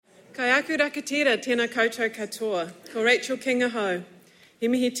Kai aku rakatira tēnā koutou katoa, ko Rachel King aho. He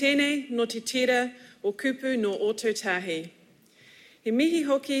mihi tēnei no te tira o kupu no Ōtautahi. He mihi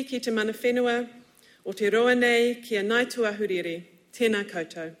hoki ki te mana whenua o te roa nei ki a naitua huriri, tēnā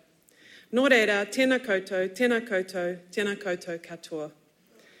koutou. Nō reira, tēnā koutou, tēnā koutou, tēnā koutou katoa.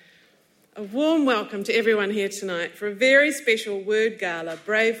 A warm welcome to everyone here tonight for a very special word gala,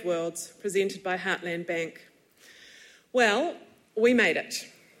 Brave Worlds, presented by Heartland Bank. Well, we made it.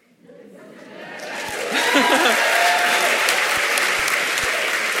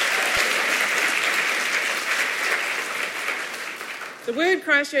 The Word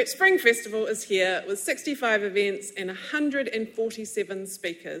Christchurch Spring Festival is here with 65 events and 147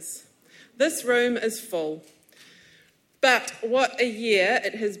 speakers. This room is full. But what a year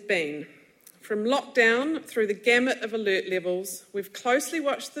it has been. From lockdown through the gamut of alert levels, we've closely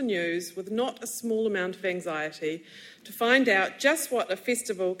watched the news with not a small amount of anxiety to find out just what a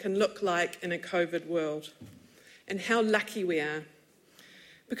festival can look like in a COVID world, and how lucky we are.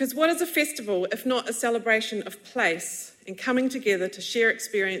 Because what is a festival if not a celebration of place and coming together to share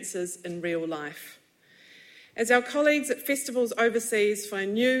experiences in real life? As our colleagues at festivals overseas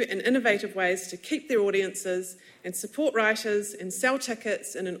find new and innovative ways to keep their audiences and support writers and sell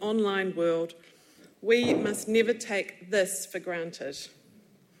tickets in an online world, we must never take this for granted.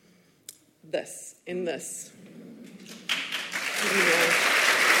 This and this.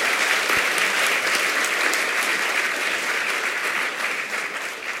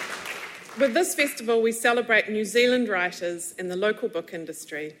 With this festival, we celebrate New Zealand writers and the local book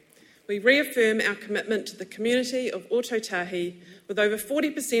industry. We reaffirm our commitment to the community of Ōtautahi, with over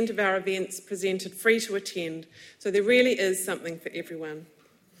 40% of our events presented free to attend, so there really is something for everyone.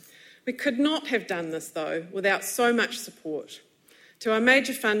 We could not have done this, though, without so much support. To our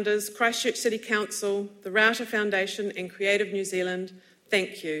major funders, Christchurch City Council, the Rauta Foundation and Creative New Zealand,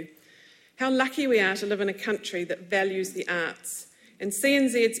 thank you. How lucky we are to live in a country that values the arts, and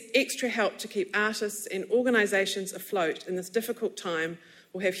CNZ's extra help to keep artists and organisations afloat in this difficult time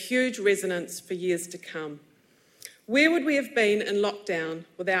will have huge resonance for years to come. Where would we have been in lockdown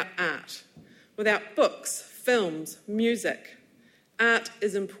without art? Without books, films, music? Art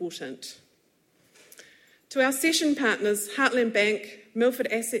is important. To our session partners, Heartland Bank, Milford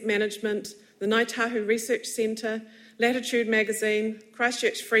Asset Management, the Ngāi Tahu Research Centre, Latitude Magazine,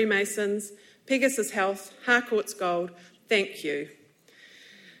 Christchurch Freemasons, Pegasus Health, Harcourt's Gold, thank you.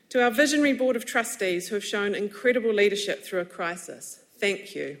 To our Visionary Board of Trustees who have shown incredible leadership through a crisis,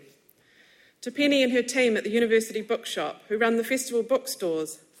 thank you. To Penny and her team at the University Bookshop who run the festival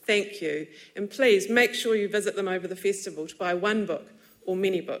bookstores, thank you. And please make sure you visit them over the festival to buy one book or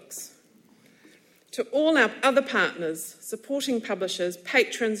many books. To all our other partners, supporting publishers,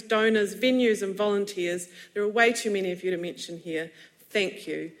 patrons, donors, venues and volunteers, there are way too many of you to mention here, thank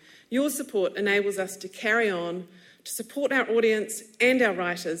you. Your support enables us to carry on, to support our audience and our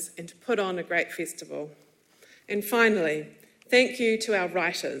writers, and to put on a great festival. And finally, thank you to our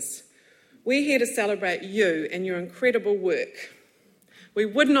writers. We're here to celebrate you and your incredible work. We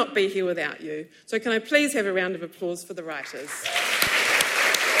would not be here without you. So can I please have a round of applause for the writers?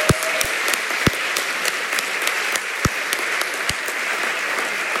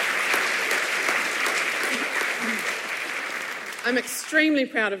 I'm extremely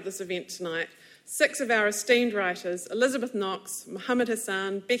proud of this event tonight. 6 of our esteemed writers, Elizabeth Knox, Mohamed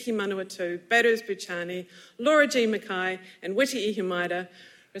Hassan, Becky Manawatu, Behrouz Boochani, Laura Jean McKay and Witi Ihimaera,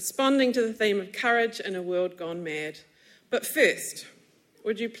 responding to the theme of courage in a world gone mad. But first,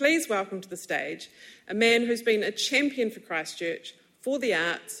 would you please welcome to the stage a man who's been a champion for Christchurch, for the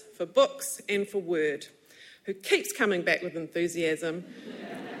arts, for books and for word, who keeps coming back with enthusiasm,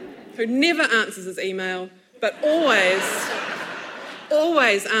 who never answers his email, but always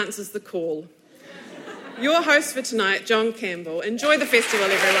answers the call. Your host for tonight, John Campbell. Enjoy the festival,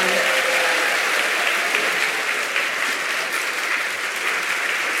 everyone.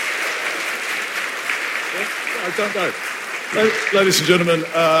 I don't know. Ladies and gentlemen,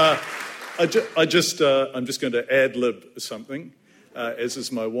 I'm just going to ad-lib something, as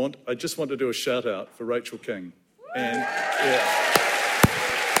is my wont. I just want to do a shout-out for Rachel King.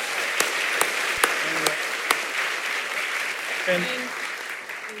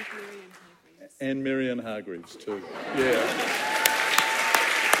 And Marianne Hargreaves too. Yeah.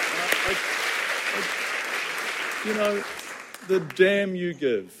 You know, the damn you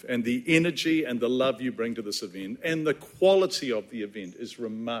give and the energy and the love you bring to this event and the quality of the event is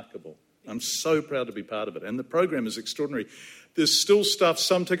remarkable. I'm so proud to be part of it. And the program is extraordinary. There's still stuff,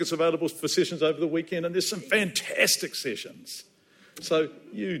 some tickets available for sessions over the weekend, and there's some fantastic sessions. So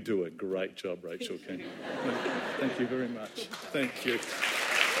you do a great job, Rachel King. Thank you very much. Thank you.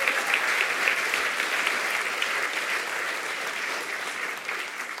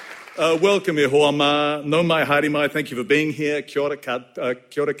 Welcome, e hoa ma. No mai haere mai. Thank you for being here. Kia ora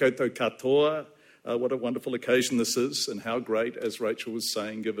koutou katoa. What a wonderful occasion this is, and how great, as Rachel was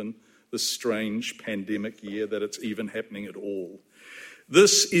saying, given this strange pandemic year, that it's even happening at all.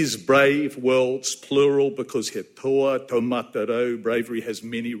 This is Brave Worlds, plural, because he toa taumatarau, bravery has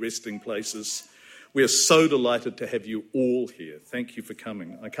many resting places. We are so delighted to have you all here. Thank you for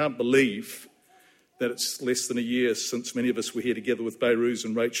coming. I can't believe that it's less than a year since many of us were here together with Behrouz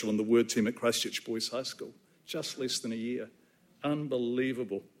and Rachel and the Word team at Christchurch Boys High School. Just less than a year.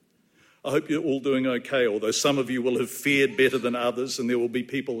 Unbelievable. I hope you're all doing okay, although some of you will have fared better than others, and there will be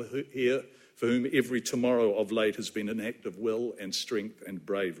people here for whom every tomorrow of late has been an act of will and strength and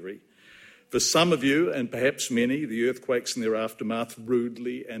bravery. For some of you, and perhaps many, the earthquakes and their aftermath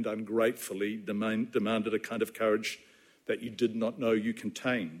rudely and ungratefully demanded a kind of courage that you did not know you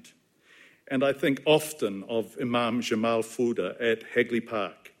contained. And I think often of Imam Jamal Fouda at Hagley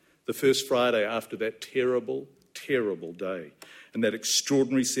Park, the first Friday after that terrible, terrible day, and that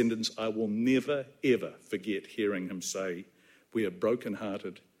extraordinary sentence I will never, ever forget hearing him say, "We are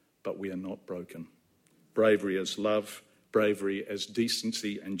broken-hearted, but we are not broken." Bravery as love, bravery as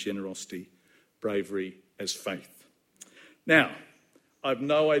decency and generosity, bravery as faith. Now, I've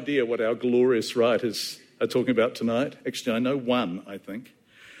no idea what our glorious writers are talking about tonight. Actually, I know one, I think.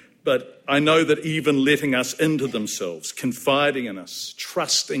 But I know that even letting us into themselves, confiding in us,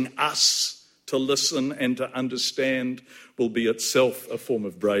 trusting us to listen and to understand will be itself a form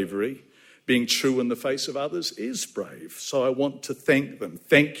of bravery. Being true in the face of others is brave. So I want to thank them.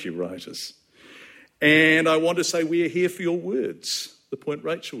 Thank you, writers. And I want to say we are here for your words, the point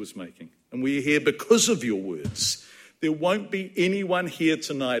Rachel was making. And we are here because of your words. There won't be anyone here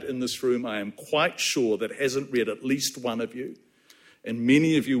tonight in this room, I am quite sure, that hasn't read at least one of you. And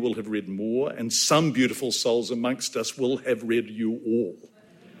many of you will have read more, and some beautiful souls amongst us will have read you all.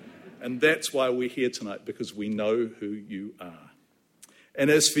 And that's why we're here tonight, because we know who you are. And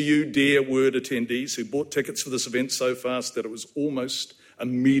as for you, dear Word attendees who bought tickets for this event so fast that it was almost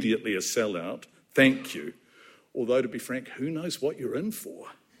immediately a sellout, thank you. Although, to be frank, who knows what you're in for?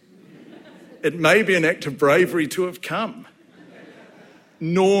 It may be an act of bravery to have come.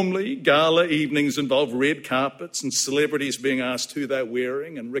 Normally, gala evenings involve red carpets and celebrities being asked who they're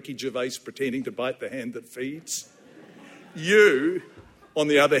wearing and Ricky Gervais pretending to bite the hand that feeds. You, on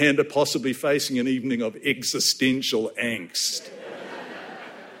the other hand, are possibly facing an evening of existential angst.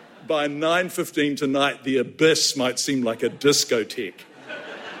 By 9:15 tonight, the abyss might seem like a discotheque.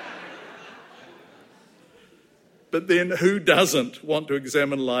 But then who doesn't want to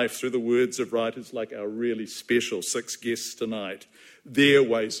examine life through the words of writers like our really special 6 guests tonight? Their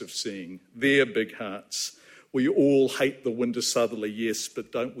ways of seeing, their big hearts. We all hate the winter southerly, yes,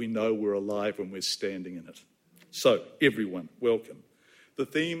 but don't we know we're alive when we're standing in it? So, everyone, welcome. The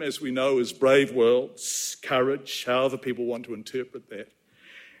theme, as we know, is brave worlds, courage, however people want to interpret that.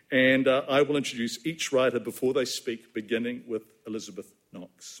 And I will introduce each writer before they speak, beginning with Elizabeth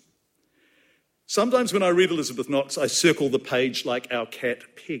Knox. Sometimes when I read Elizabeth Knox, I circle the page like our cat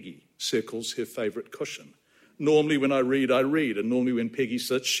Peggy circles her favourite cushion. Normally when I read, and normally when Peggy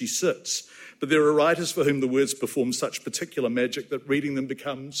sits, she sits. But there are writers for whom the words perform such particular magic that reading them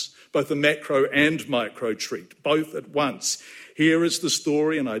becomes both a macro and micro treat, both at once. Here is the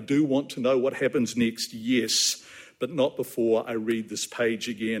story, and I do want to know what happens next, yes, but not before I read this page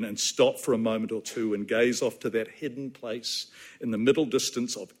again and stop for a moment or two and gaze off to that hidden place in the middle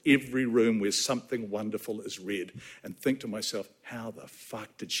distance of every room where something wonderful is read and think to myself, how the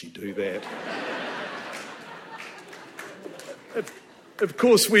fuck did she do that? Of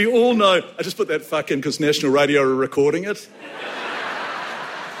course, we all know, I just put that fuck in because National Radio are recording it.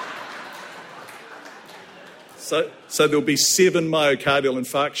 So there'll be 7 myocardial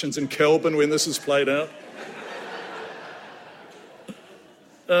infarctions in Kelburn when this is played out.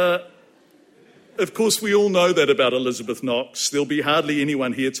 Of course, we all know that about Elizabeth Knox. There'll be hardly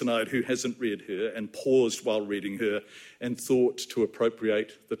anyone here tonight who hasn't read her and paused while reading her and thought to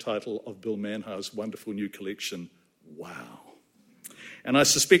appropriate the title of Bill Manhar's wonderful new collection, Wow. And I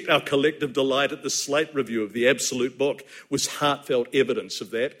suspect our collective delight at the Slate review of the absolute book was heartfelt evidence of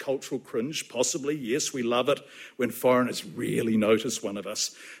that. Cultural cringe, possibly. Yes, we love it when foreigners really notice one of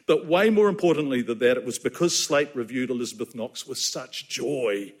us. But way more importantly than that, it was because Slate reviewed Elizabeth Knox with such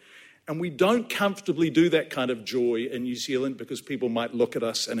joy. And we don't comfortably do that kind of joy in New Zealand because people might look at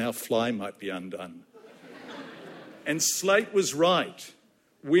us and our fly might be undone. And Slate was right.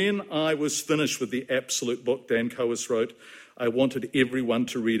 When I was finished with the absolute book Dan Coas wrote, I wanted everyone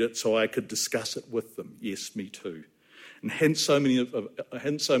to read it so I could discuss it with them. Yes, me too. And hence so many of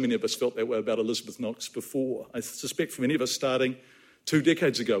us felt that way about Elizabeth Knox before. I suspect for many of us starting 2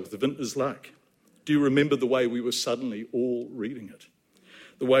 decades ago with the Vintner's Luck. Do you remember the way we were suddenly all reading it?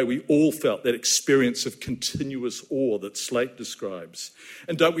 The way we all felt that experience of continuous awe that Slate describes.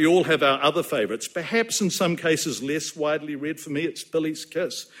 And don't we all have our other favourites? Perhaps in some cases less widely read. For me, it's Billy's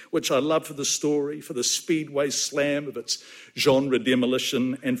Kiss, which I love for the story, for the speedway slam of its genre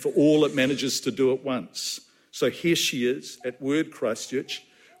demolition, and for all it manages to do at once. So here she is at Word Christchurch,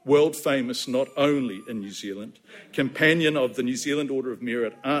 world famous not only in New Zealand, companion of the New Zealand Order of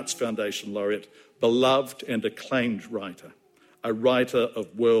Merit Arts Foundation laureate, beloved and acclaimed writer. A writer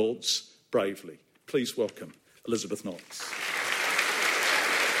of worlds bravely. Please welcome Elizabeth Knox.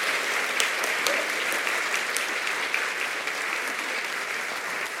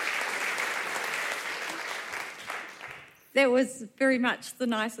 That was very much the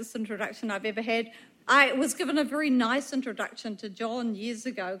nicest introduction I've ever had. I was given a very nice introduction to John years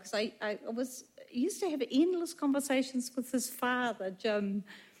ago because I used to have endless conversations with his father, Jim,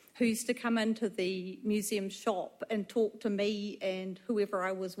 who used to come into the museum shop and talk to me and whoever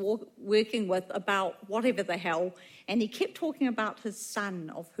I was working with about whatever the hell. And he kept talking about his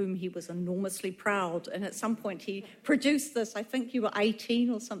son, of whom he was enormously proud. And at some point he produced this. I think you were 18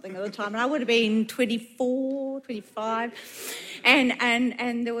 or something at the time, and I would have been 24, 25.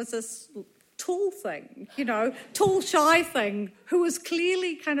 And there was this tall thing, tall, shy thing, who was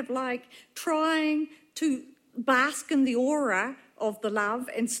clearly kind of like trying to bask in the aura of the love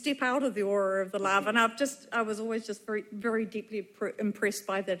and step out of the aura of the love. And I was always just very, very deeply impressed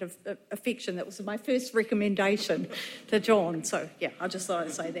by that affection. That was my first recommendation to John. So, yeah, I just thought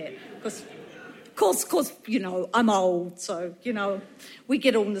I'd say that. Of course, I'm old, so, we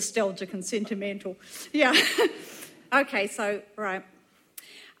get all nostalgic and sentimental. Yeah. Okay, so, right.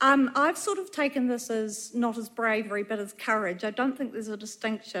 I've sort of taken this as not as bravery, but as courage. I don't think there's a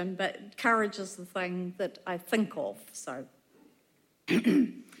distinction, but courage is the thing that I think of, so.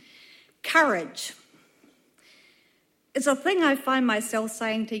 Courage is a thing I find myself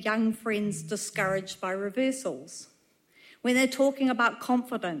saying to young friends discouraged by reversals. When they're talking about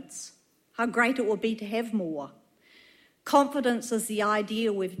confidence, how great it will be to have more. Confidence is the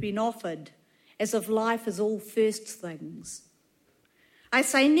idea we've been offered, as if life is all first things. I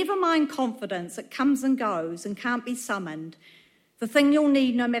say, never mind confidence, it comes and goes and can't be summoned. The thing you'll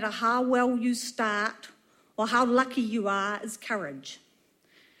need, no matter how well you start or how lucky you are, is courage.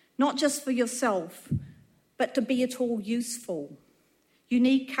 Not just for yourself, but to be at all useful. You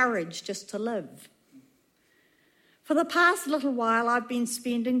need courage just to live. For the past little while, I've been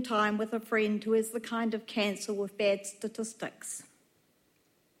spending time with a friend who has the kind of cancer with bad statistics.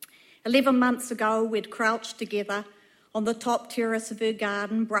 11 months ago, we'd crouched together on the top terrace of her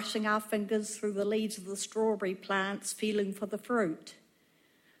garden, brushing our fingers through the leaves of the strawberry plants, feeling for the fruit.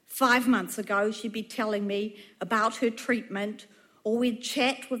 5 months ago, she'd be telling me about her treatment, or we'd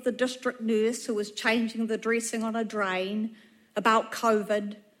chat with the district nurse who was changing the dressing on a drain, about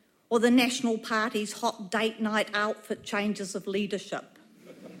COVID, or the National Party's hot date night outfit changes of leadership.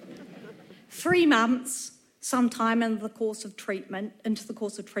 3 months, sometime into the course of treatment,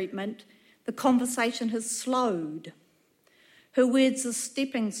 the conversation has slowed. Her words are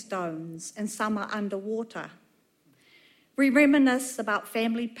stepping stones, and some are underwater. We reminisce about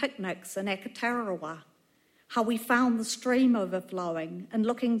family picnics in Akatarawa, how we found the stream overflowing, and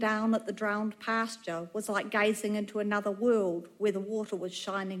looking down at the drowned pasture was like gazing into another world where the water was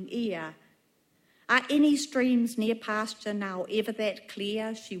shining air. Are any streams near pasture now ever that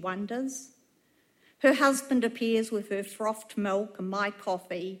clear, she wonders? Her husband appears with her frothed milk and my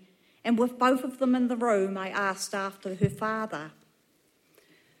coffee, and with both of them in the room, I asked after her father.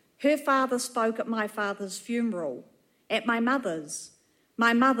 Her father spoke at my father's funeral, at my mother's.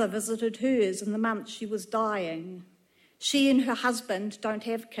 My mother visited hers in the month she was dying. She and her husband don't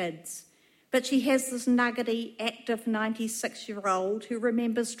have kids, but she has this nuggety, active 96-year-old who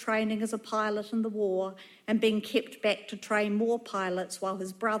remembers training as a pilot in the war and being kept back to train more pilots while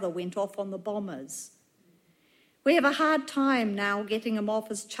his brother went off on the bombers. We have a hard time now getting him off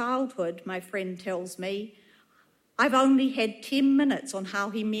his childhood, my friend tells me. I've only had 10 minutes on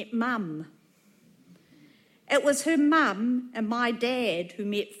how he met Mum. It was her mum and my dad who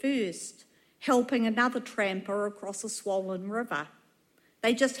met first, helping another tramper across a swollen river.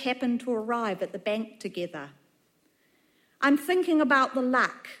 They just happened to arrive at the bank together. I'm thinking about the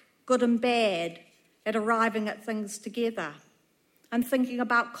luck, good and bad, at arriving at things together. I'm thinking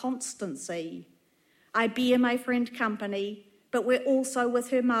about constancy. I bear my friend company, but we're also with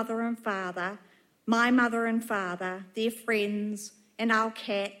her mother and father, my mother and father, their friends, and our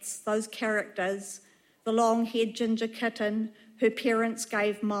cats, those characters, the long-haired ginger kitten her parents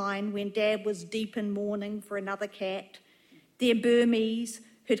gave mine when Dad was deep in mourning for another cat, Their Burmese,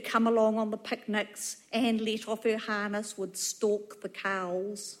 who'd come along on the picnics and let off her harness, would stalk the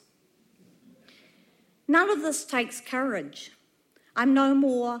cows. None of this takes courage. I'm no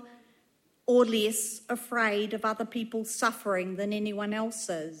more or less afraid of other people's suffering than anyone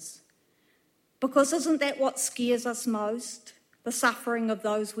else's. Because isn't that what scares us most? The suffering of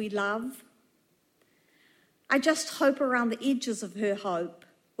those we love? I just hope around the edges of her hope,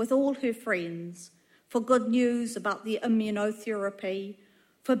 with all her friends, for good news about the immunotherapy,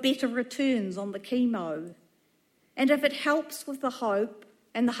 for better returns on the chemo. And if it helps with the hope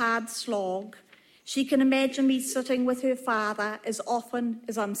and the hard slog, she can imagine me sitting with her father as often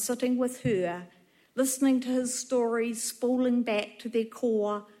as I'm sitting with her, listening to his stories spooling back to their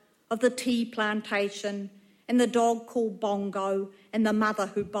core of the tea plantation and the dog called Bongo and the mother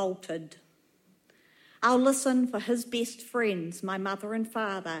who bolted. I'll listen for his best friends, my mother and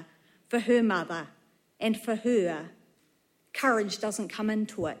father, for her mother, and for her. Courage doesn't come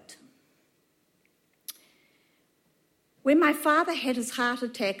into it. When my father had his heart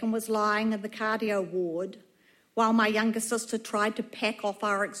attack and was lying in the cardio ward, while my younger sister tried to pack off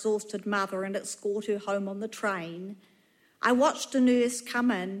our exhausted mother and escort her home on the train, I watched a nurse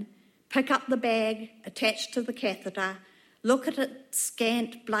come in, pick up the bag attached to the catheter, look at its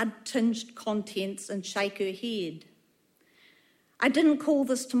scant blood-tinged contents and shake her head. I didn't call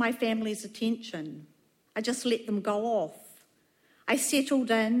this to my family's attention. I just let them go off. I settled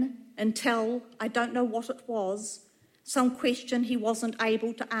in until, I don't know what it was, some question he wasn't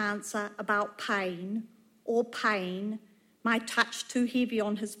able to answer about pain, my touch too heavy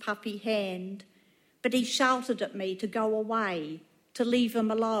on his puffy hand, but he shouted at me to go away, to leave him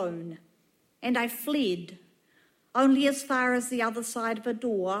alone, and I fled, only as far as the other side of a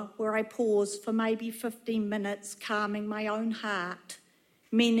door where I paused for maybe 15 minutes, calming my own heart,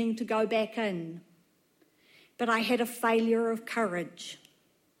 meaning to go back in. But I had a failure of courage.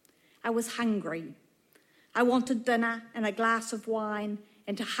 I was hungry. I wanted dinner and a glass of wine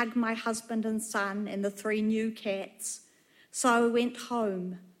and to hug my husband and son and the 3 new cats. So I went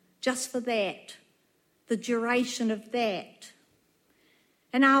home, just for that, the duration of that.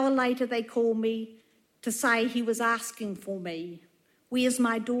 An hour later they called me to say he was asking for me. Where's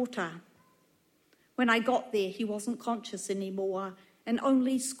my daughter? When I got there, he wasn't conscious anymore and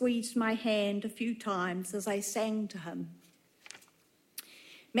only squeezed my hand a few times as I sang to him.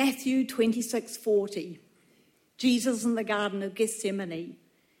 Matthew 26:40. Jesus in the Garden of Gethsemane.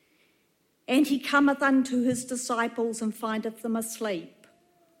 And he cometh unto his disciples and findeth them asleep.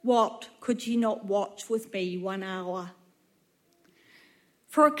 What, could ye not watch with me 1 hour?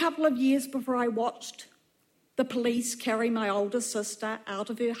 For a couple of years before I watched the police carry my older sister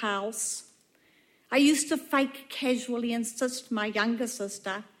out of her house, I used to fake casually insist my younger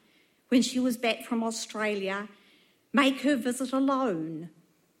sister, when she was back from Australia, make her visit alone.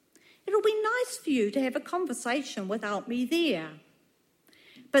 It'll be nice for you to have a conversation without me there.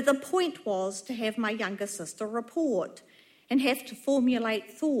 But the point was to have my younger sister report and have to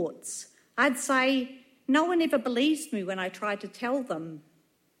formulate thoughts. I'd say, no one ever believes me when I try to tell them.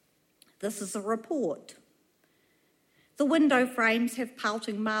 This is a report. The window frames have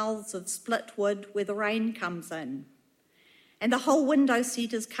pouting mouths of split wood where the rain comes in. And the whole window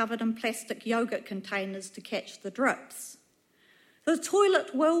seat is covered in plastic yogurt containers to catch the drips. The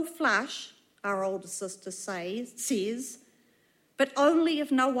toilet will flush, our older sister says, but only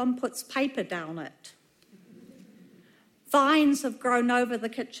if no one puts paper down it. Vines have grown over the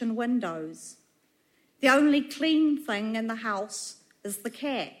kitchen windows. The only clean thing in the house is the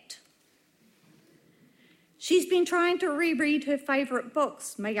cat. She's been trying to reread her favourite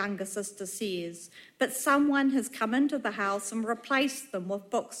books, my younger sister says, but someone has come into the house and replaced them with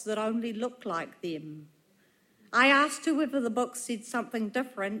books that only look like them. I asked her whether the book said something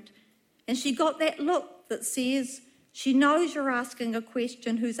different, and she got that look that says she knows you're asking a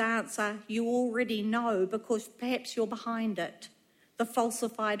question whose answer you already know because perhaps you're behind it. The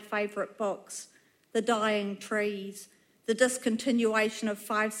falsified favourite books, the dying trees, the discontinuation of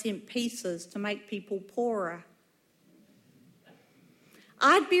 5-cent pieces to make people poorer.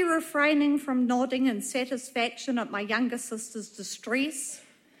 I'd be refraining from nodding in satisfaction at my younger sister's distress,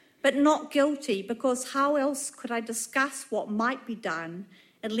 but not guilty, because how else could I discuss what might be done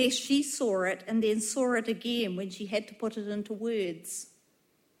unless she saw it and then saw it again when she had to put it into words?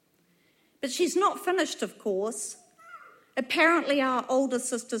 But she's not finished, of course. Apparently our older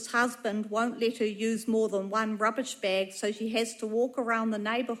sister's husband won't let her use more than one rubbish bag, so she has to walk around the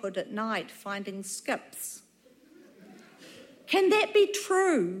neighbourhood at night finding skips. Can that be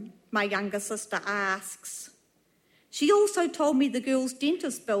true? My younger sister asks. She also told me the girls'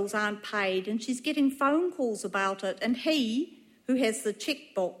 dentist bills aren't paid and she's getting phone calls about it, and he, who has the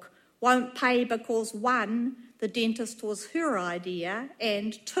checkbook, won't pay because 1, the dentist was her idea,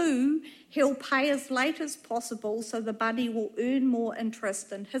 and 2, he'll pay as late as possible so the buddy will earn more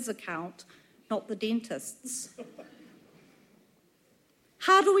interest in his account, not the dentist's.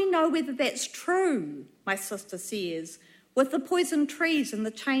 How do we know whether that's true, my sister says? With the poison trees and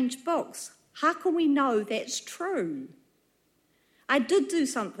the changed books, how can we know that's true? I did do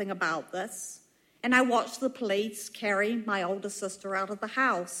something about this, and I watched the police carry my older sister out of the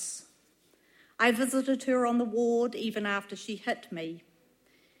house. I visited her on the ward even after she hit me.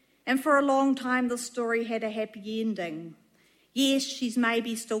 And for a long time, the story had a happy ending. Yes, she's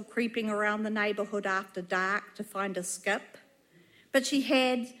maybe still creeping around the neighbourhood after dark to find a skip, but she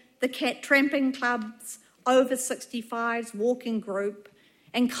had the cat tramping club's over 65s walking group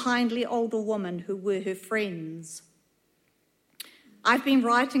and kindly older women who were her friends. I've been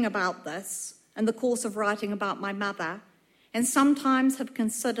writing about this in the course of writing about my mother, and sometimes have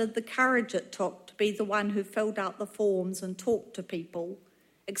considered the courage it took to be the one who filled out the forms and talked to people,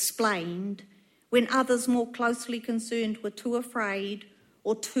 explained, when others more closely concerned were too afraid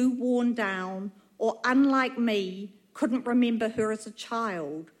or too worn down or, unlike me, couldn't remember her as a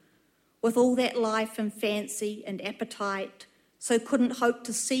child, with all that life and fancy and appetite, so couldn't hope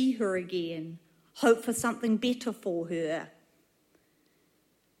to see her again, hope for something better for her.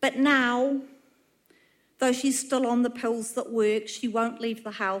 But now, though she's still on the pills that work, she won't leave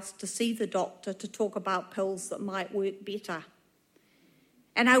the house to see the doctor to talk about pills that might work better.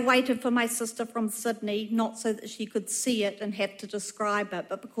 And I waited for my sister from Sydney, not so that she could see it and have to describe it,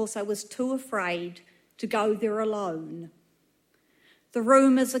 but because I was too afraid to go there alone. The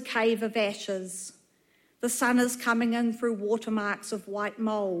room is a cave of ashes. The sun is coming in through watermarks of white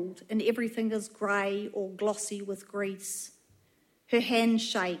mould, and everything is grey or glossy with grease. Her hands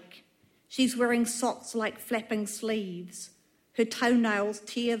shake. She's wearing socks like flapping sleeves. Her toenails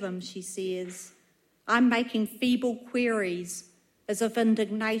tear them, she says. I'm making feeble queries, as if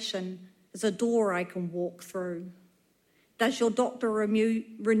indignation is a door I can walk through. Does your doctor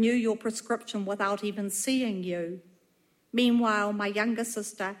renew your prescription without even seeing you? Meanwhile, my younger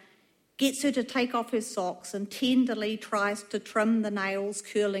sister gets her to take off her socks and tenderly tries to trim the nails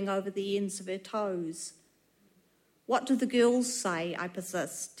curling over the ends of her toes. What do the girls say? I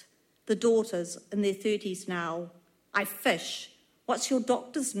persist. The daughters, in their 30s now. I fish. What's your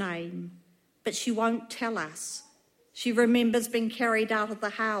doctor's name? But she won't tell us. She remembers being carried out of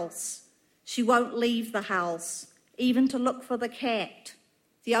the house. She won't leave the house, even to look for the cat,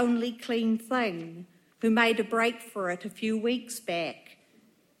 the only clean thing, who made a break for it a few weeks back.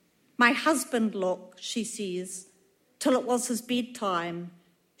 My husband looked, she says, till it was his bedtime.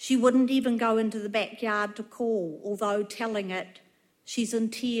 She wouldn't even go into the backyard to call, although telling it, she's in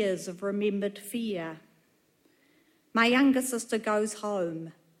tears of remembered fear. My younger sister goes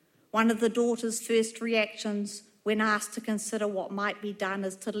home. One of the daughter's first reactions when asked to consider what might be done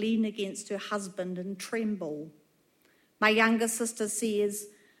is to lean against her husband and tremble. My younger sister says,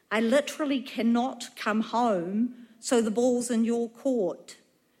 I literally cannot come home, so the ball's in your court.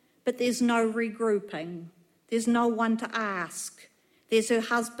 But there's no regrouping. There's no one to ask. There's her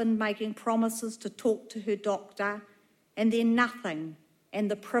husband making promises to talk to her doctor, and then nothing, and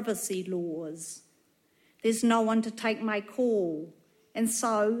the privacy laws. There's no one to take my call. And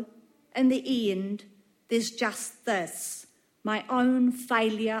so, in the end, there's just this, my own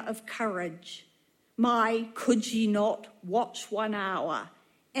failure of courage. My could ye not watch 1 hour,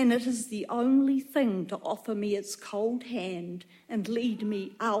 and it is the only thing to offer me its cold hand and lead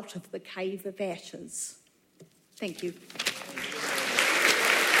me out of the cave of ashes. Thank you.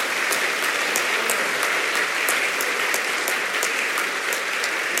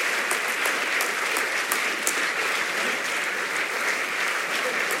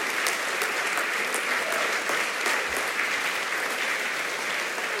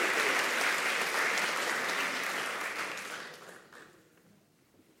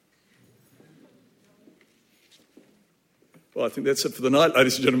 Well, I think that's it for the night,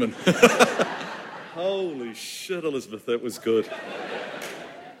 ladies and gentlemen. Holy shit, Elizabeth, that was good.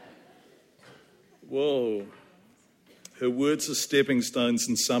 Whoa. Her words are stepping stones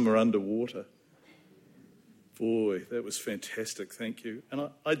and some are underwater. Boy, that was fantastic, thank you. And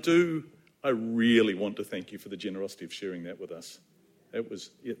I really want to thank you for the generosity of sharing that with us. That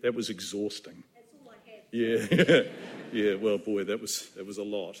was exhausting. That's all I have. Yeah, well, boy, that was a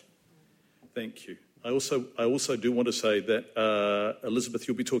lot. Thank you. I also do want to say that, Elizabeth,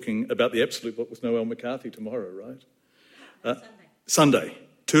 you'll be talking about the Absolute Book with Noelle McCarthy tomorrow, right? Sunday.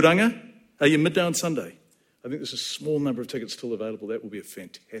 Tūranga? Are you midday on Sunday? I think there's a small number of tickets still available. That will be a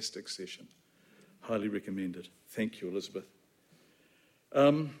fantastic session. Highly recommended. Thank you, Elizabeth.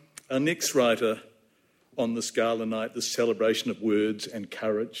 Our next writer on this gala night, this celebration of words and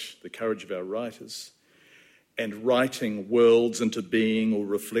courage, the courage of our writers, and writing worlds into being or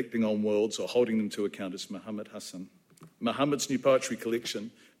reflecting on worlds or holding them to account, is Mohamed Hassan. Mohamed's new poetry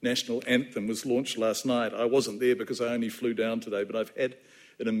collection, National Anthem, was launched last night. I wasn't there because I only flew down today, but I've had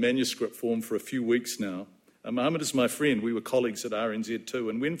it in manuscript form for a few weeks now. Mohamed is my friend. We were colleagues at RNZ too.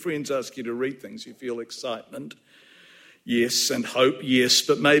 And when friends ask you to read things, you feel excitement, yes, and hope, yes,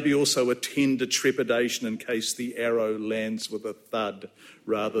 but maybe also a tender trepidation in case the arrow lands with a thud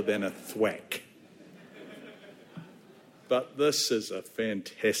rather than a thwack. But this is a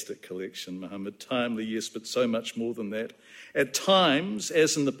fantastic collection, Mohamed. Timely, yes, but so much more than that. At times,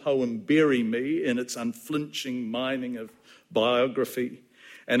 as in the poem Bury Me, in its unflinching mining of biography,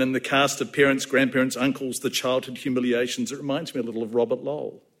 and in the cast of parents, grandparents, uncles, the childhood humiliations, it reminds me a little of Robert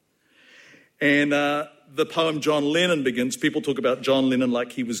Lowell. And the poem John Lennon begins. People talk about John Lennon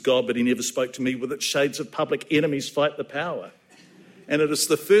like he was God, but he never spoke to me, with its shades of public enemies fight the power. And it is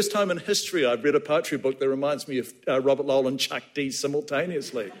the first time in history I've read a poetry book that reminds me of Robert Lowell and Chuck D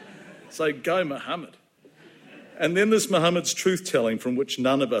simultaneously. So go Mohamed. And then there's Mohamed's truth-telling, from which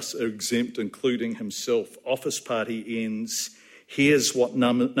none of us are exempt, including himself. Office party ends. Here's what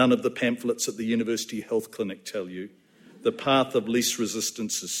none of the pamphlets at the University Health Clinic tell you. The path of least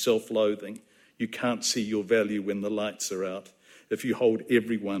resistance is self-loathing. You can't see your value when the lights are out. If you hold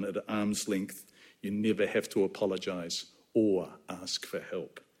everyone at arm's length, you never have to apologise or ask for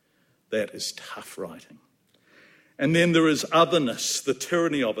help. That is tough writing. And then there is otherness, the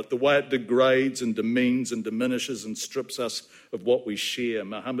tyranny of it, the way it degrades and demeans and diminishes and strips us of what we share.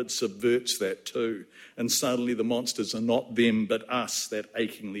 Mohamed subverts that too. And suddenly the monsters are not them but us, that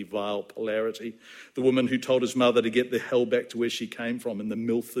achingly vile polarity. The woman who told his mother to get the hell back to where she came from in the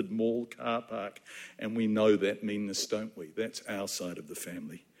Milford Mall car park. And we know that meanness, don't we? That's our side of the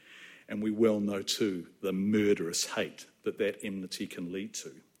family. And we well know too the murderous hate that enmity can lead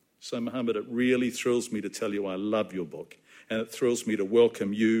to. So, Mohamed, it really thrills me to tell you I love your book, and it thrills me to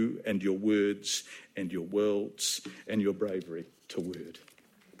welcome you and your words and your worlds and your bravery to Word.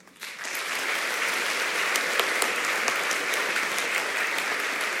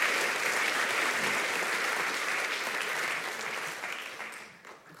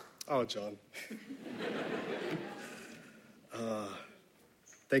 Oh, John.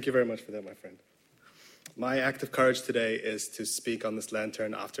 Thank you very much for that, my friend. My act of courage today is to speak on this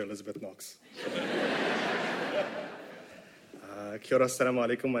lantern after Elizabeth Knox. Kia ora, assalamu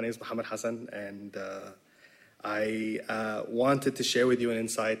alaikum. My name is Mohamed Hassan, and I wanted to share with you an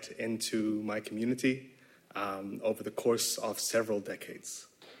insight into my community over the course of several decades.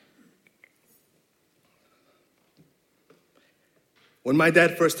 When my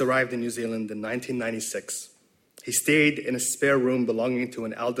dad first arrived in New Zealand in 1996, he stayed in a spare room belonging to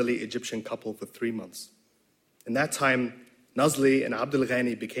an elderly Egyptian couple for 3 months. In that time, Nazli and Abdul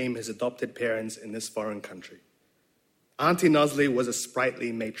Ghani became his adopted parents in this foreign country. Auntie Nazli was a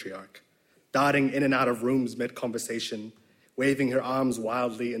sprightly matriarch, darting in and out of rooms mid-conversation, waving her arms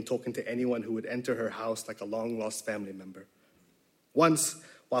wildly and talking to anyone who would enter her house like a long-lost family member. Once,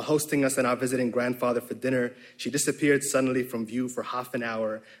 while hosting us and our visiting grandfather for dinner, she disappeared suddenly from view for half an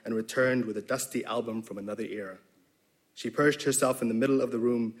hour and returned with a dusty album from another era. She perched herself in the middle of the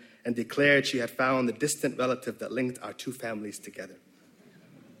room and declared she had found the distant relative that linked our two families together.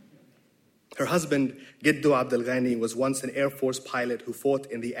 Her husband, Giddu Abdul Ghani, was once an Air Force pilot who fought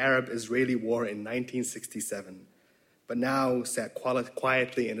in the Arab-Israeli War in 1967, but now sat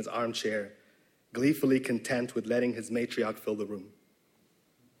quietly in his armchair, gleefully content with letting his matriarch fill the room.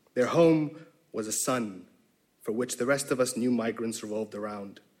 Their home was a sun for which the rest of us new migrants revolved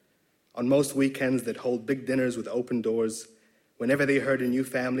around. On most weekends, they'd hold big dinners with open doors. Whenever they heard a new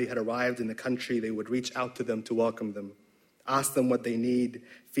family had arrived in the country, they would reach out to them to welcome them, ask them what they need,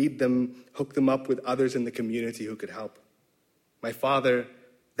 feed them, hook them up with others in the community who could help. My father,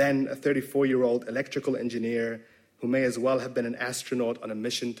 then a 34-year-old electrical engineer who may as well have been an astronaut on a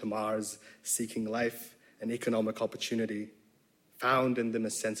mission to Mars, seeking life and economic opportunity, found in them a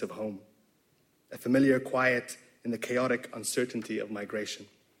sense of home, a familiar quiet in the chaotic uncertainty of migration.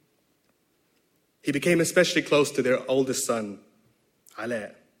 He became especially close to their oldest son, Ale,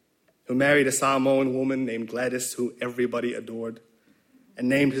 who married a Samoan woman named Gladys, who everybody adored, and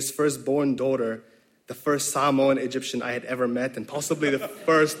named his firstborn daughter the first Samoan Egyptian I had ever met, and possibly the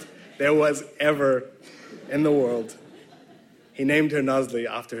first there was ever in the world. He named her Nazli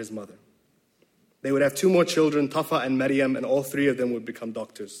after his mother. They would have 2 more children, Tafa and Maryam, and all 3 of them would become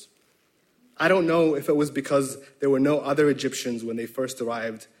doctors. I don't know if it was because there were no other Egyptians when they first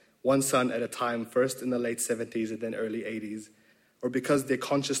arrived, one son at a time, first in the late 70s and then early 80s, or because they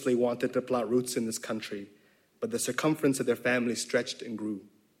consciously wanted to plant roots in this country, but the circumference of their family stretched and grew.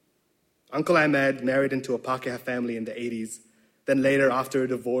 Uncle Ahmed married into a Pakeha family in the 80s, then later, after a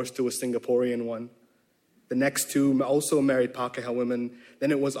divorce, to a Singaporean one. The next two also married Pakeha women.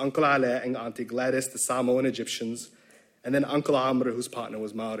 Then it was Uncle Ale and Auntie Gladys, the Samoan Egyptians, and then Uncle Amr, whose partner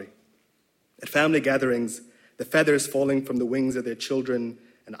was Maori. At family gatherings, the feathers falling from the wings of their children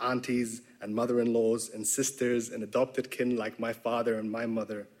and aunties and mother-in-laws and sisters and adopted kin like my father and my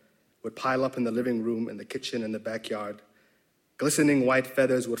mother would pile up in the living room, in the kitchen, and the backyard. Glistening white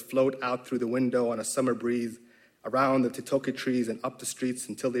feathers would float out through the window on a summer breeze, around the titoke trees and up the streets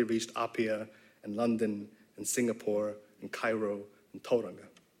until they reached Apia and London and Singapore and Cairo and Tauranga.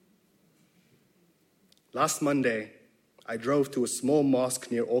 Last Monday, I drove to a small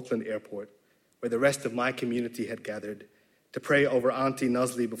mosque near Auckland Airport, where the rest of my community had gathered, to pray over Auntie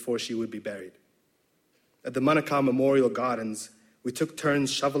Nazli before she would be buried. At the Manukau Memorial Gardens, we took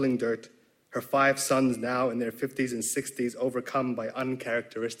turns shoveling dirt, her 5 sons now in their 50s and 60s overcome by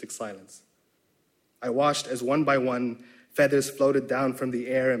uncharacteristic silence. I watched as one by one, feathers floated down from the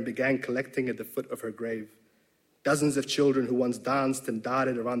air and began collecting at the foot of her grave. Dozens of children who once danced and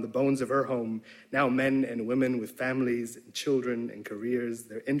darted around the bones of her home, now men and women with families and children and careers,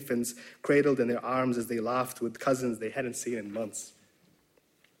 their infants cradled in their arms as they laughed with cousins they hadn't seen in months.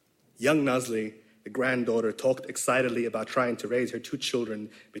 Young Nazli, the granddaughter, talked excitedly about trying to raise her 2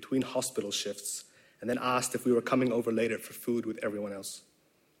 children between hospital shifts, and then asked if we were coming over later for food with everyone else.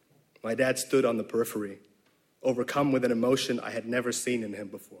 My dad stood on the periphery, overcome with an emotion I had never seen in him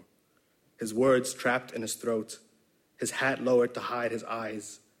before. His words trapped in his throat, his hat lowered to hide his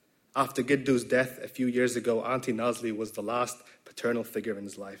eyes. After Giddu's death a few years ago, Auntie Nazli was the last paternal figure in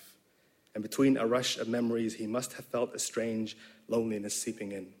his life. And between a rush of memories, he must have felt a strange loneliness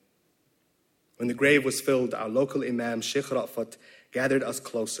seeping in. When the grave was filled, our local imam, Sheikh Ra'fat, gathered us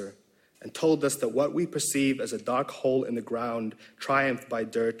closer and told us that what we perceive as a dark hole in the ground, triumphed by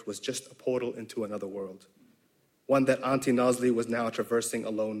dirt, was just a portal into another world. One that Auntie Nazli was now traversing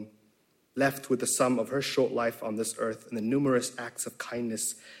alone, left with the sum of her short life on this earth and the numerous acts of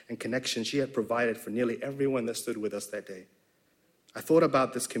kindness and connection she had provided for nearly everyone that stood with us that day. I thought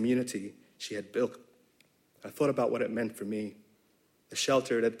about this community she had built. I thought about what it meant for me, the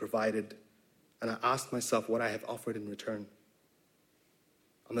shelter it had provided, and I asked myself what I have offered in return.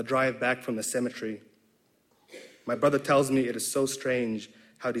 On the drive back from the cemetery, my brother tells me it is so strange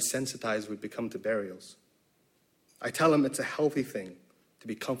how desensitized we've become to burials. I tell him it's a healthy thing to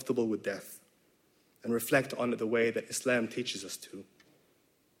be comfortable with death and reflect on it the way that Islam teaches us to.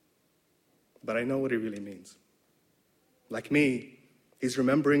 But I know what he really means. Like me, he's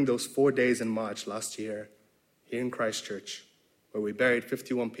remembering those 4 days in March last year here in Christchurch, where we buried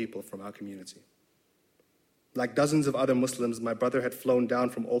 51 people from our community. Like dozens of other Muslims, my brother had flown down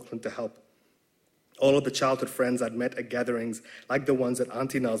from Auckland to help. All of the childhood friends I'd met at gatherings like the ones at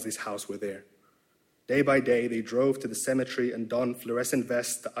Auntie Nazli's house were there. Day by day, they drove to the cemetery and donned fluorescent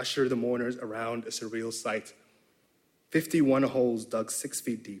vests to usher the mourners around a surreal sight. 51 holes dug 6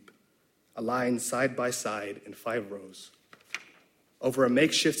 feet deep, aligned side by side in 5 rows. Over a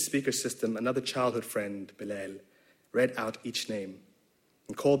makeshift speaker system, another childhood friend, Bilal, read out each name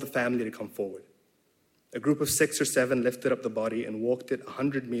and called the family to come forward. A group of 6 or 7 lifted up the body and walked it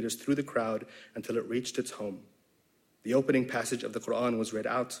 100 meters through the crowd until it reached its home. The opening passage of the Quran was read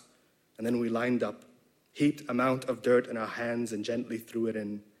out, and then we lined up, heaped amount of dirt in our hands and gently threw it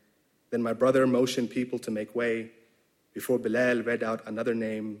in. Then my brother motioned people to make way before Bilal read out another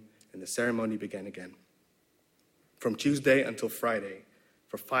name, and the ceremony began again. From Tuesday until Friday,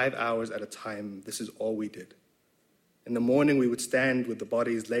 for 5 hours at a time, this is all we did. In the morning, we would stand with the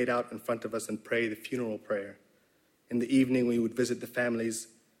bodies laid out in front of us and pray the funeral prayer. In the evening, we would visit the families,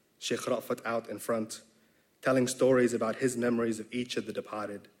 Sheikh Ra'fat out in front, telling stories about his memories of each of the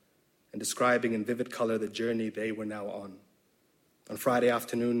departed, and describing in vivid color the journey they were now on. On Friday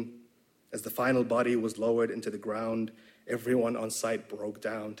afternoon, as the final body was lowered into the ground, everyone on site broke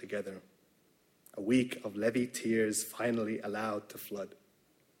down together. A week of levy tears finally allowed to flood.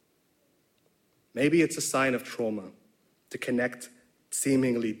 Maybe it's a sign of trauma to connect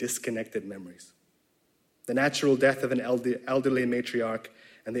seemingly disconnected memories. The natural death of an elderly matriarch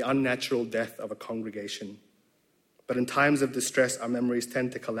and the unnatural death of a congregation. But in times of distress, our memories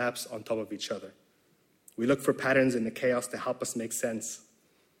tend to collapse on top of each other. We look for patterns in the chaos to help us make sense.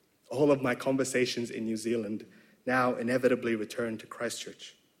 All of my conversations in New Zealand now inevitably return to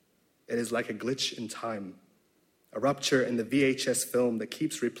Christchurch. It is like a glitch in time, a rupture in the VHS film that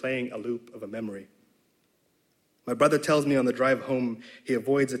keeps replaying a loop of a memory. My brother tells me on the drive home he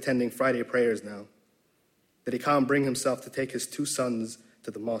avoids attending Friday prayers now. that he can't bring himself to take his 2 sons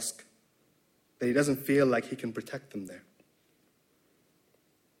to the mosque, that he doesn't feel like he can protect them there.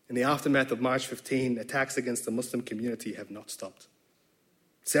 In the aftermath of March 15, attacks against the Muslim community have not stopped.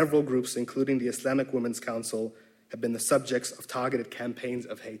 Several groups, including the Islamic Women's Council, have been the subjects of targeted campaigns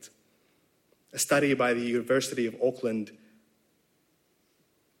of hate. A study by the University of Auckland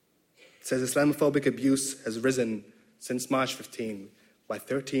says Islamophobic abuse has risen since March 15 by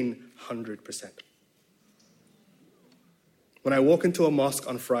 1,300%. When I walk into a mosque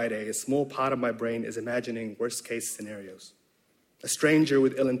on Friday, a small part of my brain is imagining worst-case scenarios. A stranger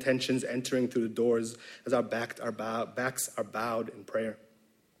with ill intentions entering through the doors as our backs are bowed in prayer.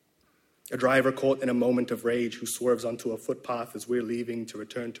 A driver caught in a moment of rage who swerves onto a footpath as we're leaving to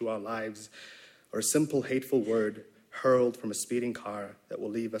return to our lives, or a simple hateful word hurled from a speeding car that will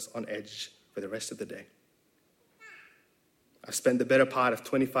leave us on edge for the rest of the day. I've spent the better part of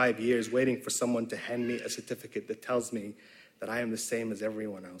 25 years waiting for someone to hand me a certificate that tells me that I am the same as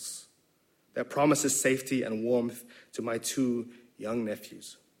everyone else, that promises safety and warmth to my 2 young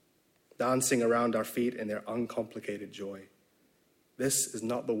nephews, dancing around our feet in their uncomplicated joy. This is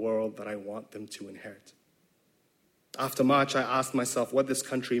not the world that I want them to inherit. After March, I asked myself what this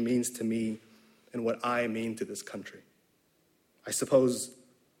country means to me and what I mean to this country. I suppose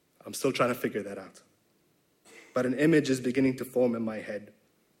I'm still trying to figure that out. But an image is beginning to form in my head.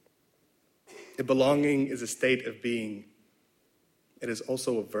 If belonging is a state of being, it is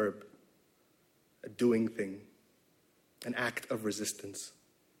also a verb, a doing thing, an act of resistance.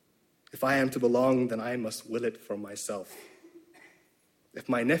 If I am to belong, then I must will it for myself. If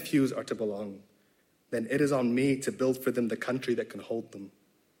my nephews are to belong, then it is on me to build for them the country that can hold them,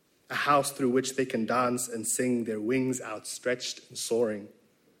 a house through which they can dance and sing, their wings outstretched and soaring.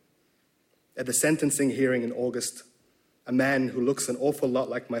 At the sentencing hearing in August, a man who looks an awful lot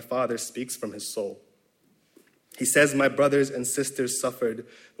like my father speaks from his soul. He says, "My brothers and sisters suffered,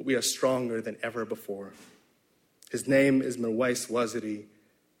 but we are stronger than ever before." His name is Mirwais Waziri,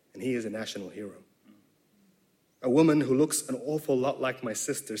 and he is a national hero. A woman who looks an awful lot like my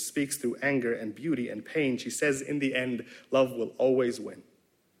sister speaks through anger and beauty and pain. She says, in the end, love will always win.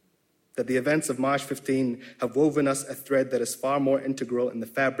 That the events of March 15 have woven us a thread that is far more integral in the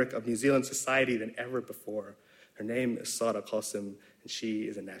fabric of New Zealand society than ever before. Her name is Sara Qasim, and she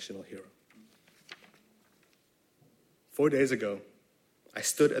is a national hero. 4 days ago, I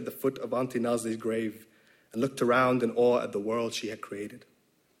stood at the foot of Auntie Nazli's grave and looked around in awe at the world she had created,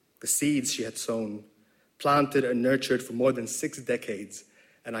 the seeds she had sown, planted and nurtured for more than 6 decades,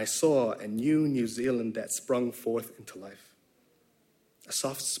 and I saw a new New Zealand that sprung forth into life. A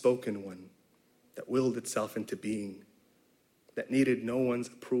soft-spoken one that willed itself into being, that needed no one's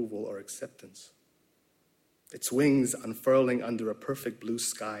approval or acceptance. Its wings unfurling under a perfect blue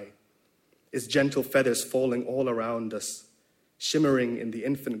sky, its gentle feathers falling all around us, shimmering in the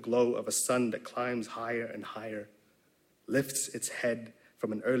infant glow of a sun that climbs higher and higher, lifts its head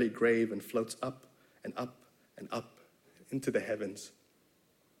from an early grave and floats up and up and up into the heavens,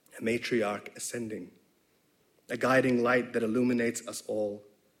 a matriarch ascending, a guiding light that illuminates us all,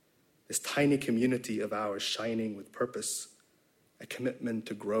 this tiny community of ours shining with purpose, a commitment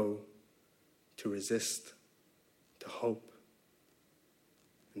to grow, to resist, to hope,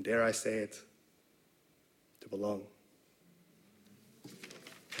 and dare I say it, to belong.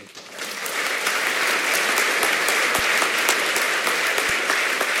 Thank you.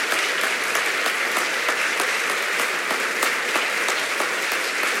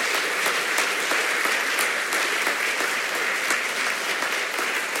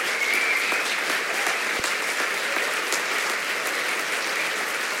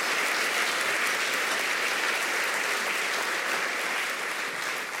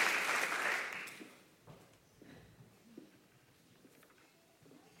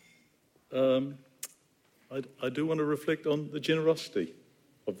 I do want to reflect on the generosity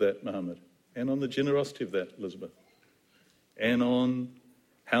of that, Mohamed, and on the generosity of that, Elizabeth, and on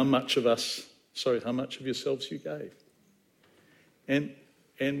how much of yourselves you gave.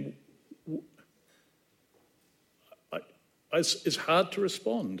 It's hard to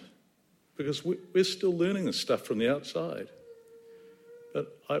respond because we're still learning this stuff from the outside.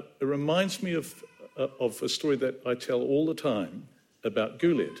 But it reminds me of a story that I tell all the time about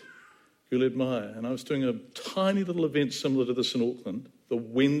Guled Meyer, and I was doing a tiny little event similar to this in Auckland the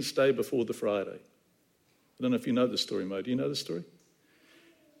Wednesday before the Friday. I don't know if you know the story, Mo. Do you know the story?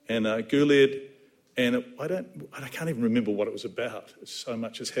 And Guled, and I can't even remember what it was about. So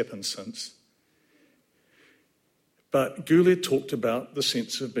much has happened since. But Guled talked about the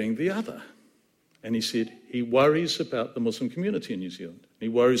sense of being the other. And he said he worries about the Muslim community in New Zealand. He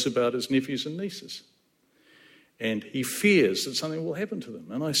worries about his nephews and nieces. And he fears that something will happen to them.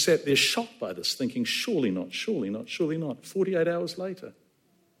 And I sat there shocked by this, thinking, surely not, surely not, surely not. 48 hours later.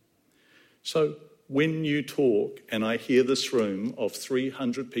 So when you talk and I hear this room of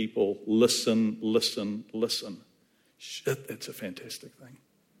 300 people listen, listen, listen, shit, that's a fantastic thing.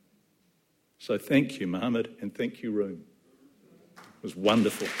 So thank you, Mohamed, and thank you, room. It was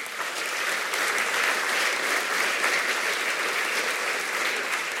wonderful.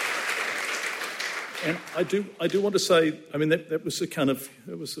 And I do want to say, I mean, that was a kind of,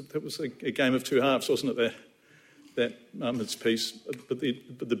 that was a game of two halves, wasn't it? That Mohamed's piece, but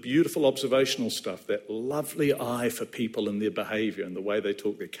the beautiful observational stuff, that lovely eye for people and their behaviour and the way they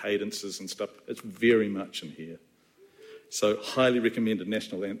talk, their cadences and stuff, it's very much in here. So highly recommended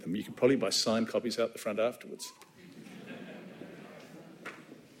National Anthem. You can probably buy signed copies out the front afterwards.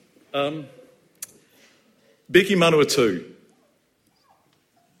 Becky Manawatu.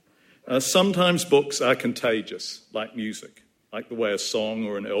 Sometimes books are contagious, like music, like the way a song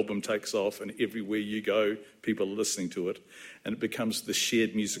or an album takes off and everywhere you go, people are listening to it, and it becomes the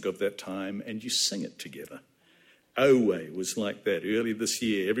shared music of that time and you sing it together. Owe was like that early this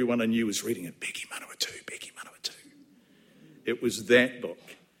year. Everyone I knew was reading it. Becky Manawatu, Becky Manawatu. It was that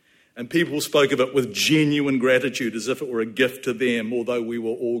book. And people spoke of it with genuine gratitude as if it were a gift to them, although we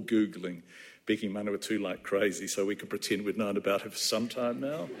were all Googling Becky Manawatu like crazy so we could pretend we'd known about her for some time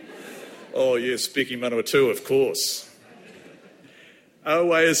now. Oh yes, Becky Manawatu, of course.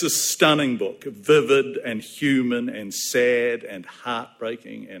 Owe is a stunning book, vivid and human and sad and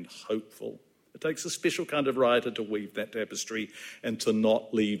heartbreaking and hopeful. It takes a special kind of writer to weave that tapestry and to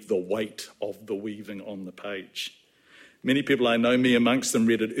not leave the weight of the weaving on the page. Many people I know, me amongst them,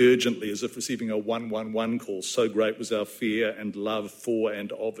 read it urgently as if receiving a 111 call. So great was our fear and love for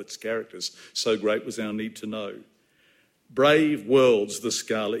and of its characters. So great was our need to know. Brave worlds, this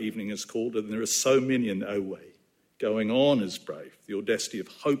Gala evening is called, and there are so many in Owe. Going on is brave. The audacity of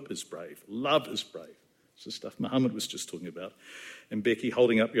hope is brave. Love is brave. It's the stuff Mohamed was just talking about. And Becky,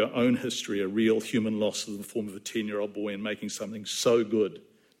 holding up your own history, a real human loss in the form of a 10-year-old boy and making something so good,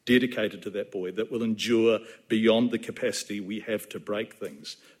 dedicated to that boy, that will endure beyond the capacity we have to break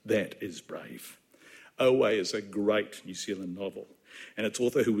things. That is brave. Owe is a great New Zealand novel. And its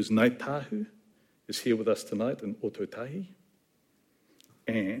author, who was Ngāi Tahu, is here with us tonight in Ototahi.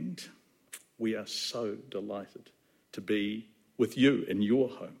 And we are so delighted to be with you in your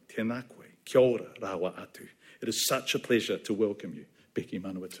home. Tēnā koe, kia ora, rawa atu. It is such a pleasure to welcome you, Becky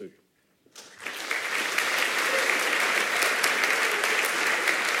Manawatu.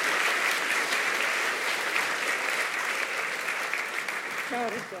 Kia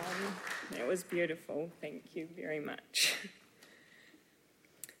ora, John. That was beautiful. Thank you very much.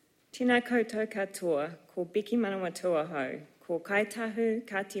 Tēnā koutou katoa, ko Becky Manawatu ahau, ko kaitahu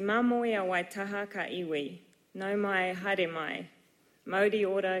ka te mamoe a waitaha ka iwi, no mai haere mai, mauri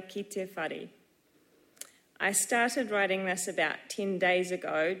ora ki te whare. I started writing this about 10 days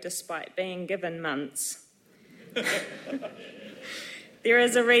ago, despite being given months. There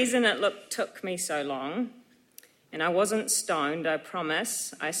is a reason it took me so long, and I wasn't stoned, I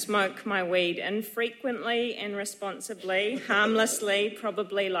promise. I smoke my weed infrequently and responsibly, harmlessly,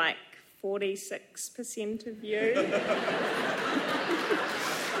 probably like 46% of you.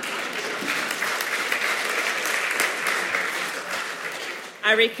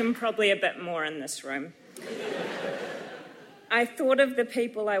 I reckon probably a bit more in this room. I thought of the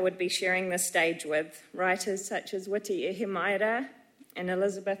people I would be sharing the stage with, writers such as Witi Ihimaera and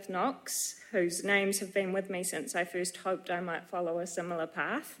Elizabeth Knox, whose names have been with me since I first hoped I might follow a similar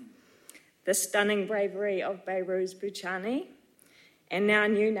path, the stunning bravery of Behrouz Boochani, and now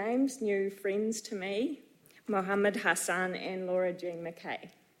new names, new friends to me, Mohamed Hassan and Jean McKay.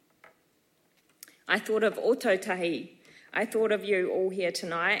 I thought of Ototahi. I thought of you all here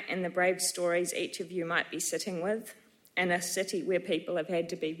tonight and the brave stories each of you might be sitting with in a city where people have had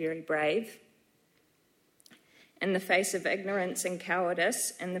to be very brave. In the face of ignorance and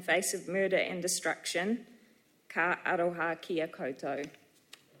cowardice, in the face of murder and destruction, ka aroha kia koutou.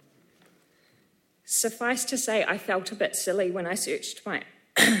 Suffice to say, I felt a bit silly when I searched my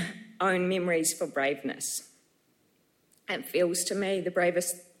own memories for braveness. It feels to me the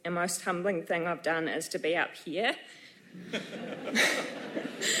bravest and most humbling thing I've done is to be up here.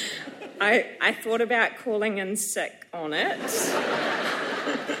 I thought about calling in sick on it.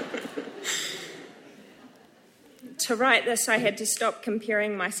 To write this, I had to stop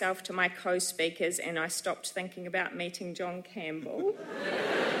comparing myself to my co-speakers and I stopped thinking about meeting John Campbell.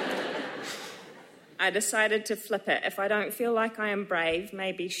 I decided to flip it. If I don't feel like I am brave,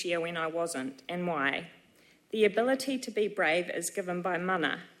 maybe share when I wasn't, and why. The ability to be brave is given by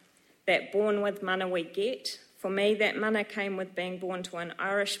mana. That born with mana we get, For me, that mana came with being born to an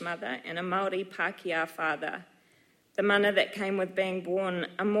Irish mother and a Māori Pākehā father. The mana that came with being born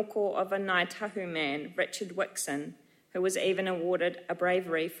a moko of a Ngāi Tahu man, Richard Wixon, who was even awarded a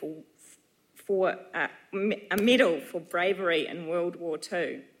medal for bravery in World War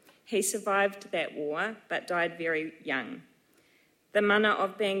II. He survived that war, but died very young. The mana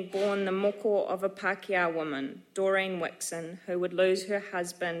of being born the moko of a Pākehā woman, Doreen Wixon, who would lose her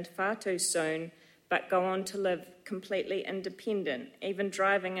husband far too soon, but go on to live completely independent, even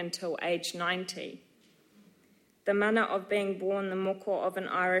driving until age 90. The mana of being born the moko of an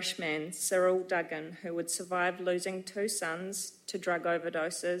Irishman, Cyril Duggan, who would survive losing 2 sons to drug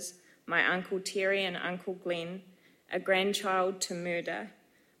overdoses, my Uncle Terry and Uncle Glenn, a grandchild to murder,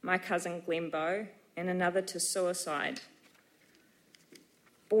 my cousin Glenbow, and another to suicide.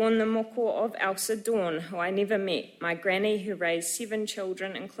 Born the moko of Elsa Dawn, who I never met, my granny who raised 7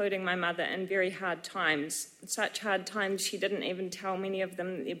 children, including my mother, in very hard times. Such hard times she didn't even tell many of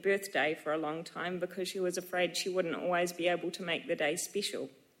them their birthday for a long time because she was afraid she wouldn't always be able to make the day special.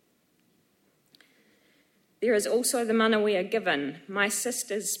 There is also the mana we are given. My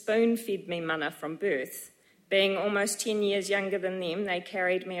sisters spoon-fed me mana from birth. Being almost 10 years younger than them, they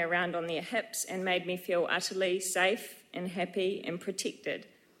carried me around on their hips and made me feel utterly safe and happy and protected.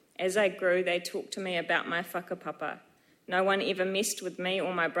 As I grew, they talked to me about my whakapapa. No one ever messed with me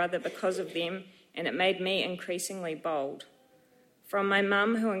or my brother because of them, and it made me increasingly bold. From my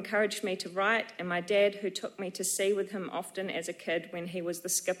mum, who encouraged me to write, and my dad, who took me to sea with him often as a kid when he was the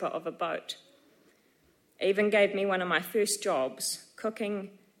skipper of a boat. Even gave me one of my first jobs,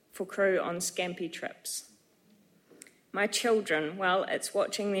 cooking for crew on scampi trips. My children, well, it's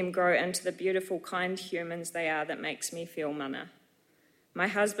watching them grow into the beautiful, kind humans they are that makes me feel mana. My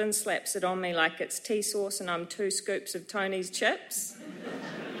husband slaps it on me like it's tea sauce and I'm 2 scoops of Tony's chips.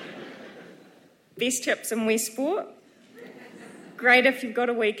 Best chips in Westport. Great if you've got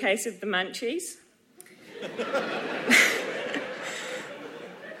a wee case of the munchies.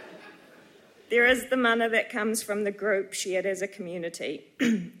 There is the mana that comes from the group shared as a community.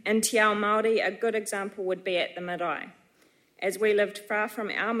 In Te Ao Māori, a good example would be at the marae. As we lived far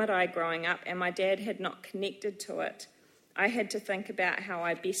from our marae growing up and my dad had not connected to it, I had to think about how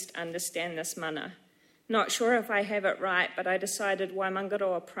I best understand this mana. Not sure if I have it right, but I decided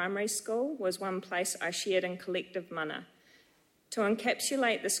Waimangaroa Primary School was one place I shared in collective mana. To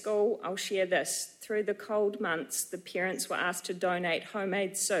encapsulate the school, I'll share this. Through the cold months, the parents were asked to donate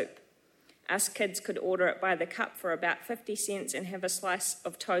homemade soup. Us kids could order it by the cup for about 50 cents and have a slice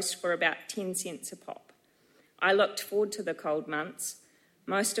of toast for about 10 cents a pop. I looked forward to the cold months.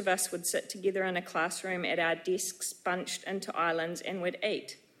 Most of us would sit together in a classroom at our desks, bunched into islands, and would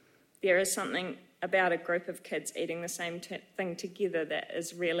eat. There is something about a group of kids eating the same thing together that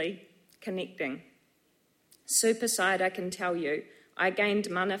is really connecting. Soup aside, I can tell you, I gained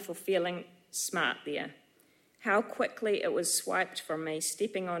mana for feeling smart there. How quickly it was swiped from me,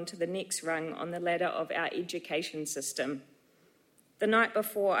 stepping onto the next rung on the ladder of our education system. The night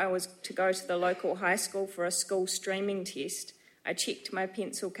before I was to go to the local high school for a school streaming test, I checked my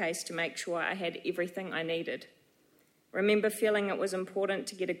pencil case to make sure I had everything I needed. Remember feeling it was important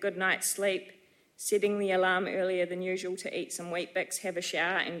to get a good night's sleep, setting the alarm earlier than usual to eat some Weet-Bix, have a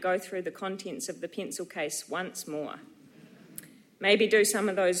shower, and go through the contents of the pencil case once more. Maybe do some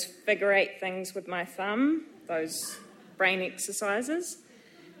of those figure 8 things with my thumb, those brain exercises.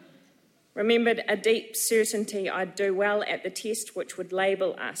 Remembered a deep certainty I'd do well at the test which would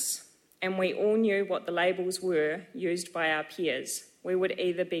label us. And we all knew what the labels were used by our peers. We would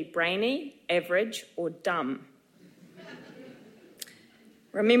either be brainy, average, or dumb.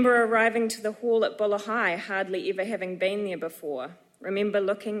 Remember arriving to the hall at Bulla High, hardly ever having been there before. Remember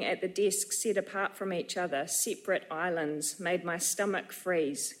looking at the desks set apart from each other, separate islands, made my stomach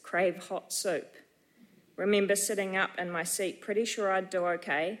freeze, crave hot soup. Remember sitting up in my seat, pretty sure I'd do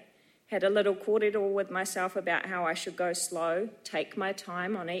okay. Had a little corridor with myself about how I should go slow, take my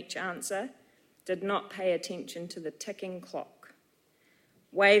time on each answer, did not pay attention to the ticking clock.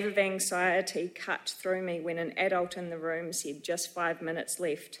 Wave of anxiety cut through me when an adult in the room said just 5 minutes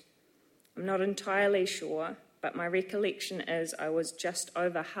left. I'm not entirely sure, but my recollection is I was just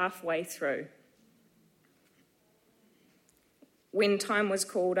over halfway through. When time was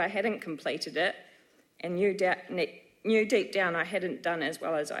called, I hadn't completed it and knew deep down I hadn't done as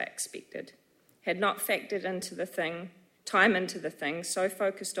well as I expected. Had not factored time into the thing, so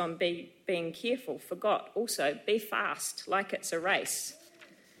focused on being careful, forgot also be fast, like it's a race.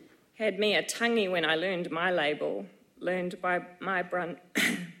 Had me a tangi when I learned my label, learned by my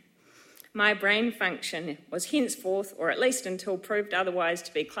brain function was henceforth, or at least until proved otherwise,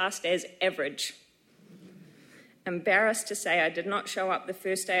 to be classed as average. Embarrassed to say I did not show up the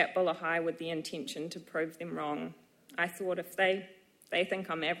first day at Bulahai with the intention to prove them wrong. I thought if they think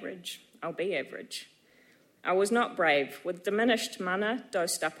I'm average, I'll be average. I was not brave, with diminished mana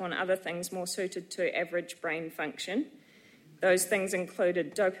dosed up on other things more suited to average brain function. Those things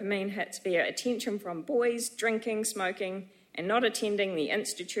included dopamine hits via attention from boys, drinking, smoking, and not attending the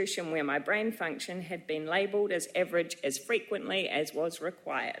institution where my brain function had been labelled as average as frequently as was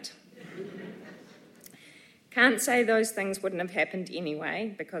required. Can't say those things wouldn't have happened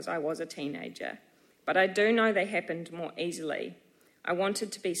anyway, because I was a teenager, but I do know they happened more easily. I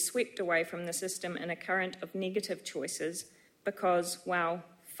wanted to be swept away from the system in a current of negative choices because, well,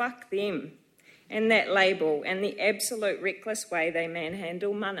 fuck them, and that label, and the absolute reckless way they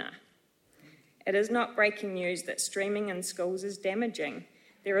manhandle mana. It is not breaking news that streaming in schools is damaging.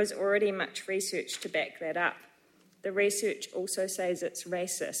 There is already much research to back that up. The research also says it's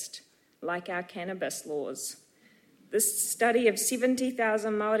racist, like our cannabis laws. This study of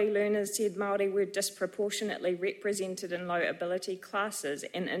 70,000 Māori learners said Māori were disproportionately represented in low ability classes,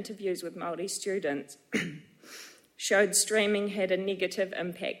 and interviews with Māori students showed streaming had a negative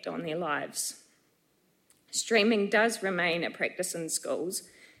impact on their lives. Streaming does remain a practice in schools.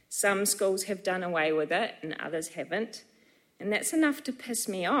 Some schools have done away with it and others haven't, and that's enough to piss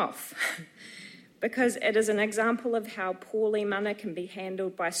me off because it is an example of how poorly mana can be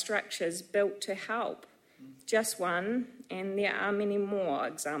handled by structures built to help. Just one, and there are many more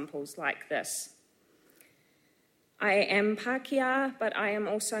examples like this. I am Pākehā, but I am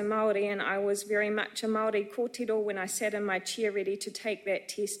also Māori, and I was very much a Māori kōrero when I sat in my chair ready to take that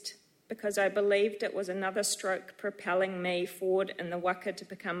test because I believed it was another stroke propelling me forward in the waka to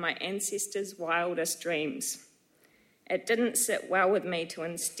become my ancestors' wildest dreams. It didn't sit well with me to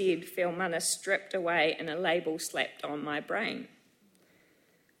instead feel mana stripped away and a label slapped on my brain.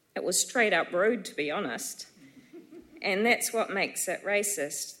 It was straight up rude, to be honest. And that's what makes it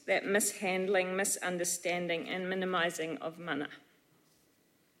racist, that mishandling, misunderstanding and minimising of mana.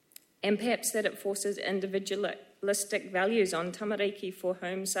 And perhaps that it forces individualistic values on tamariki for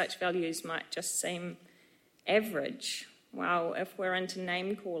whom such values might just seem average. Well, if we're into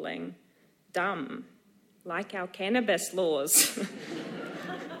name-calling, dumb, like our cannabis laws.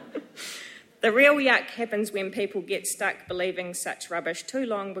 The real yuck happens when people get stuck believing such rubbish too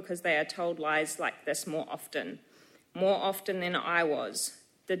long because they are told lies like this more often than I was.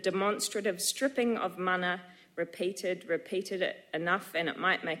 The demonstrative stripping of mana, repeated it enough and it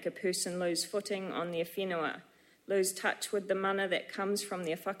might make a person lose footing on their whenua, lose touch with the mana that comes from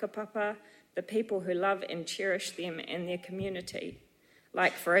their whakapapa, the people who love and cherish them and their community.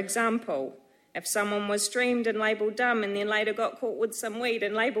 Like, for example, if someone was streamed and labelled dumb and then later got caught with some weed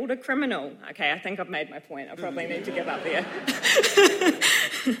and labelled a criminal. Okay, I think I've made my point. I probably need to give up there.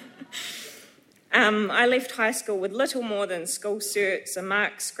 I left high school with little more than school certs, a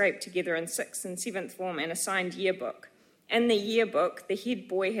mark scraped together in 6th and 7th form and a signed yearbook. In the yearbook, the head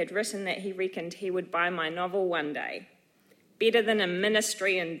boy had written that he reckoned he would buy my novel one day. Better than a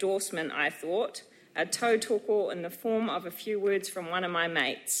ministry endorsement, I thought, a tautoko in the form of a few words from one of my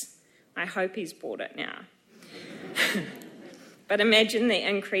mates. I hope he's bought it now. But imagine the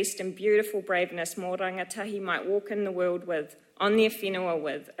increased and beautiful braveness mō rangatahi might walk in the world with, on their whenua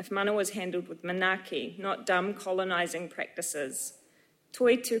with, if mana was handled with manaaki, not dumb colonising practices.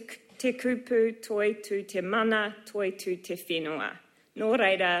 Toi tu te kupu, toi tu te mana, toi tu te whenua. Nō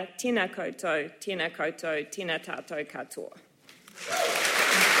reira, tēnā koutou, tēnā tātou katoa.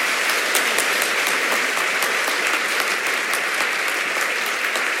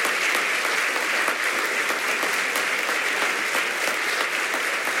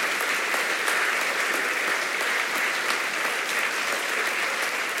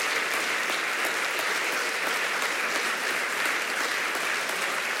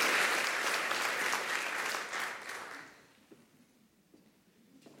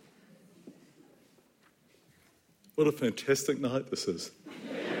 What a fantastic night this is.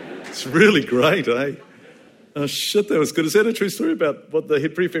 It's really great, eh? Oh, shit, that was good. Is that a true story about what the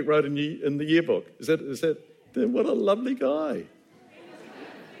head prefect wrote in the yearbook? Is that what a lovely guy.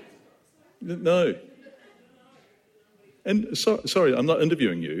 No. And sorry, I'm not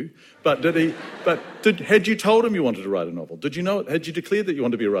interviewing you, but had you told him you wanted to write a novel? Did you know it? Had you declared that you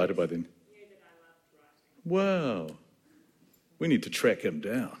wanted to be a writer by then? Yeah, that I loved writing. Wow. We need to track him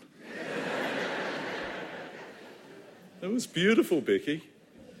down. It was beautiful, Becky.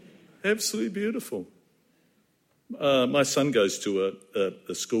 Absolutely beautiful. My son goes to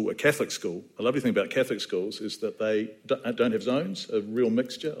a school, a Catholic school. A lovely thing about Catholic schools is that they don't have zones, a real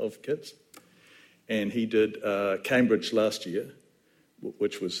mixture of kids. And he did Cambridge last year,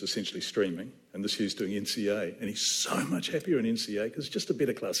 which was essentially streaming, and this year's doing NCA, and he's so much happier in NCA because he's just a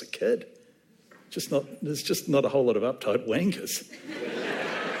better class of kid. There's just not a whole lot of uptight wankers.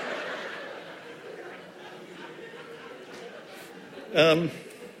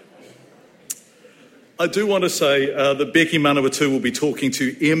 I do want to say that Becky Manawatu will be talking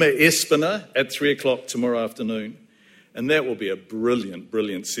to Emma Espiner at 3 o'clock tomorrow afternoon. And that will be a brilliant,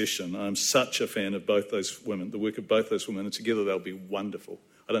 brilliant session. I'm such a fan of both those women, the work of both those women, and together they'll be wonderful.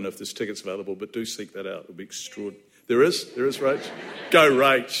 I don't know if there's tickets available, but do seek that out. It'll be extraordinary. There is, Rach? Go,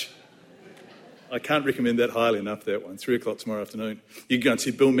 Rach. I can't recommend that highly enough, that one. 3 o'clock tomorrow afternoon. You can go and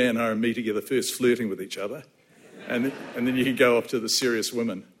see Bill Manhire and me together first, flirting with each other, and then you can go off to the serious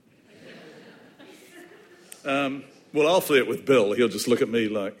women. Well, I'll flirt with Bill. He'll just look at me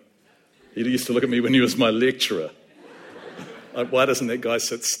like he used to look at me when he was my lecturer. Like, why doesn't that guy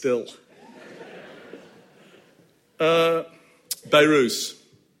sit still? Behrouz.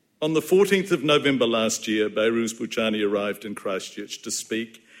 On the 14th of November last year, Behrouz Boochani arrived in Christchurch to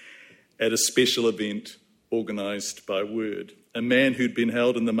speak at a special event organised by Word. A man who'd been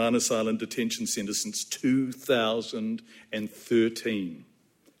held in the Manus Island detention centre since 2013,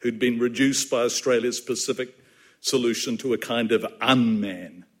 who'd been reduced by Australia's Pacific solution to a kind of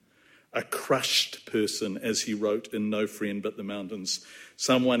unman. A crushed person, as he wrote in No Friend But the Mountains.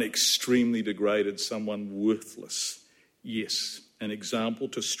 Someone extremely degraded, someone worthless. Yes, an example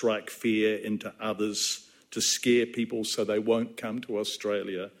to strike fear into others, to scare people so they won't come to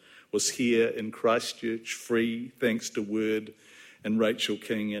Australia, was here in Christchurch, free, thanks to Word and Rachel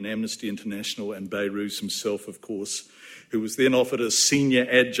King and Amnesty International and Behrouz himself, of course, who was then offered a senior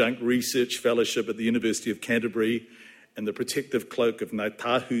adjunct research fellowship at the University of Canterbury and the protective cloak of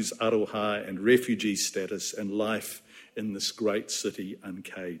Ngāi Aroha and refugee status and life in this great city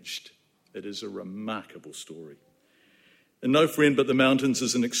uncaged. It is a remarkable story. And No Friend But the Mountains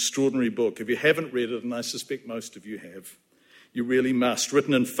is an extraordinary book. If you haven't read it, and I suspect most of you have, you really must.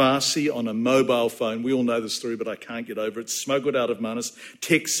 Written in Farsi on a mobile phone. We all know the story, but I can't get over it. Smuggled out of Manus,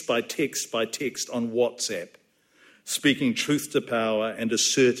 text by text by text on WhatsApp, speaking truth to power and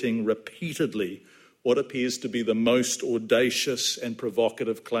asserting repeatedly what appears to be the most audacious and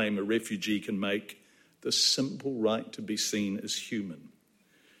provocative claim a refugee can make, the simple right to be seen as human.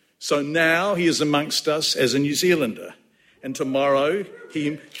 So now he is amongst us as a New Zealander, and tomorrow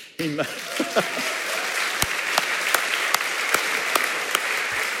he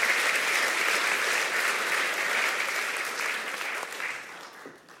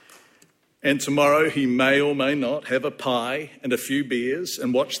and tomorrow he may or may not have a pie and a few beers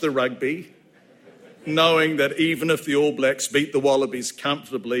and watch the rugby, knowing that even if the All Blacks beat the Wallabies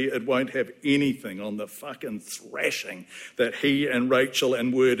comfortably, it won't have anything on the fucking thrashing that he and Rachel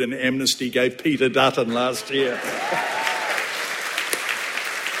and Word and Amnesty gave Peter Dutton last year.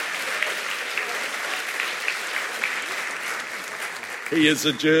 He is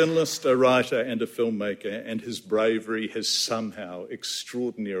a journalist, a writer and a filmmaker, and his bravery has somehow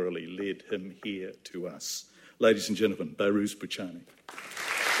extraordinarily led him here to us. Ladies and gentlemen, Behrouz Boochani.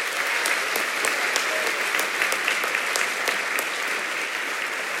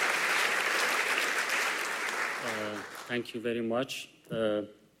 Thank you very much. I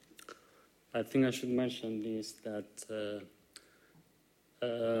think I should mention this, that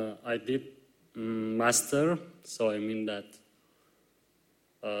I did master, so I mean that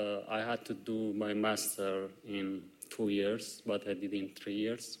I had to do my master in 2 years, but I did in 3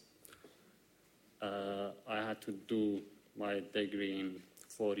 years. I had to do my degree in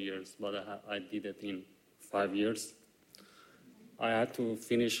 4 years, but I did it in 5 years. I had to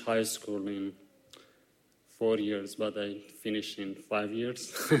finish high school in 4 years, but I finished in 5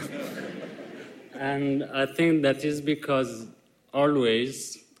 years. And I think that is because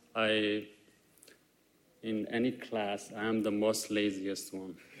always in any class, I am the most laziest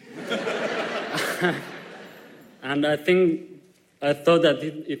one. And I thought that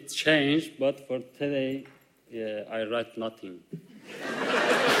it changed, but for today, I write nothing.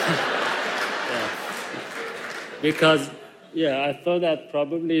 Because, I thought that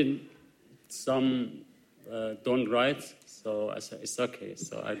probably some don't write, so I said, it's okay.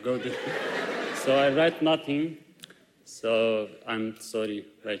 So I go there. So I write nothing. So I'm sorry,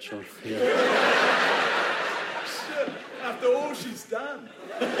 Rachel. After all she's done.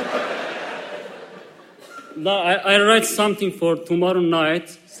 No, I write something for tomorrow night,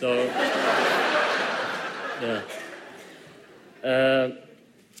 so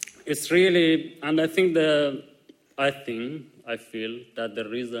it's really, and I feel that the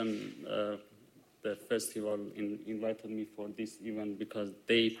reason the festival invited me for this event because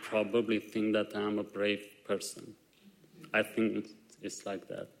they probably think that I'm a brave person. I think it's like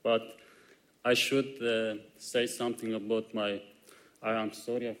that. But I should say something about I'm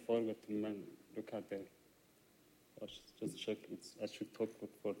sorry, I forgot to look at the. Just check. I should talk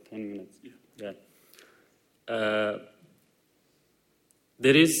for 10 minutes. Yeah.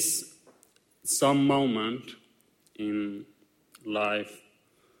 There is some moment in life,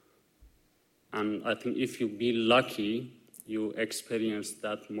 and I think if you be lucky, you experience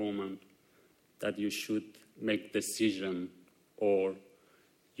that moment that you should make decision, or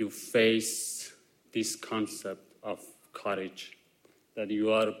you face this concept of courage, that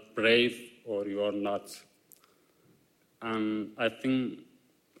you are brave or you are not. And I think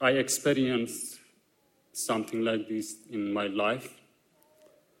I experienced something like this in my life.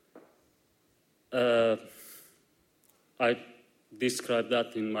 I describe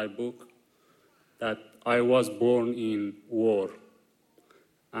that in my book, that I was born in war.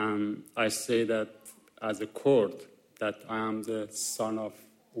 And I say that as a Kurd, that I am the son of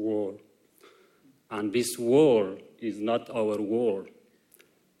war. And this war is not our war.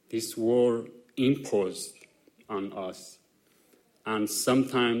 This war imposed on us. And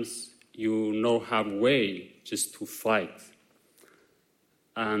sometimes you don't have way just to fight.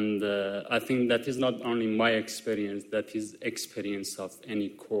 And I think that is not only my experience, that is experience of any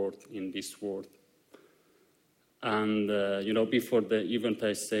Kurd in this world. And, before the event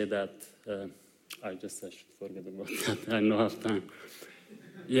I say that, I should forget about that, I don't have time.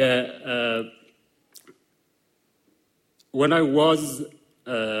 Yeah, when I was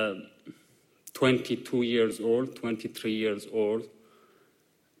 22 years old, 23 years old,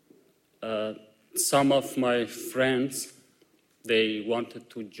 some of my friends, they wanted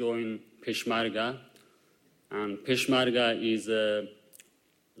to join Peshmerga. And Peshmerga is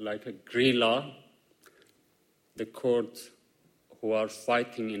like a guerrilla, the Kurds who are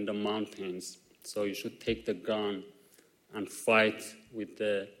fighting in the mountains. So you should take the gun and fight with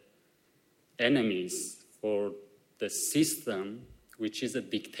the enemies for the system, which is a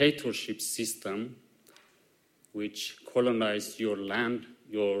dictatorship system, which colonized your land,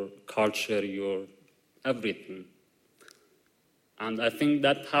 your culture, your everything. And I think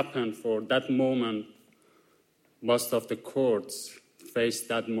that happened for that moment. Most of the Kurds face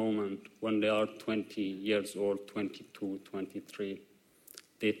that moment when they are 20 years old, 22, 23.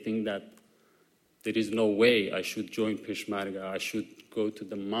 They think that there is no way I should join Peshmerga. I should go to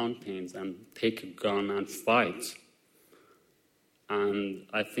the mountains and take a gun and fight. And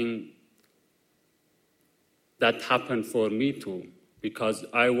I think that happened for me too, because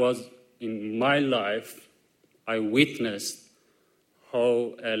in my life, I witnessed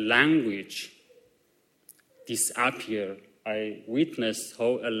how a language disappeared. I witnessed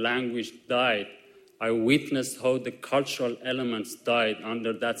how a language died. I witnessed how the cultural elements died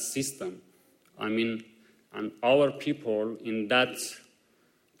under that system. And our people in that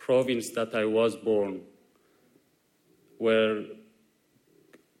province that I was born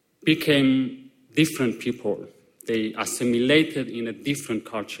became different people. They assimilated in a different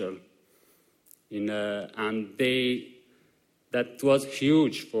culture. That was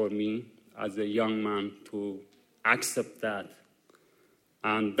huge for me as a young man to accept that.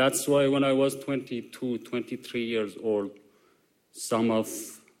 And that's why when I was 22, 23 years old, some of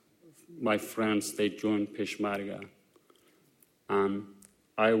my friends, they joined Peshmerga. And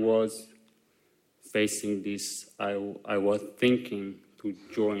I was facing this. I was thinking to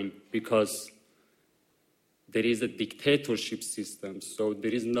join because there is a dictatorship system. So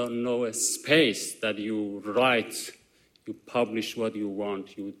there is no space that you write, you publish what you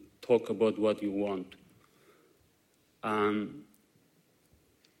want, you talk about what you want.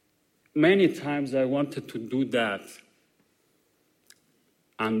 Many times I wanted to do that.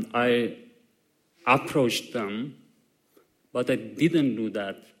 And I approached them, but I didn't do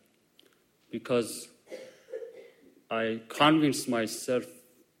that because I convinced myself,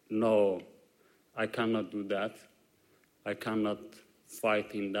 no, I cannot do that. I cannot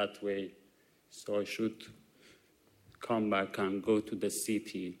fight in that way. So I should come back and go to the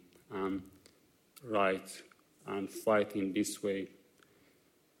city and write and fight in this way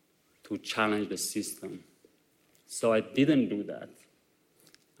to challenge the system. So I didn't do that.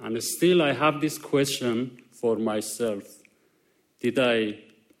 And still I have this question for myself. I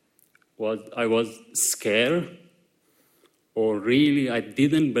was scared, or really I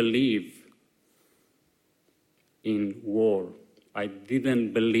didn't believe in war? I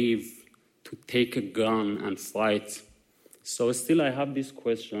didn't believe to take a gun and fight. So still I have this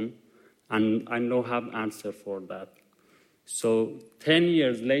question, and I don't have answer for that. So 10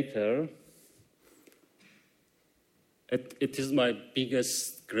 years later, it is my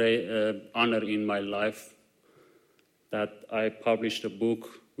biggest honor in my life that I published a book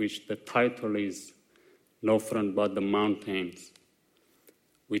which the title is No Friend But the Mountains,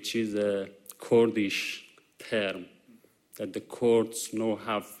 which is a Kurdish term that the Kurds no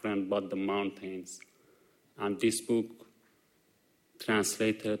have friend but the mountains. And this book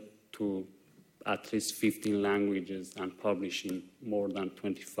translated to at least 15 languages and published in more than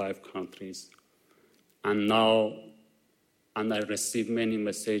 25 countries. And I received many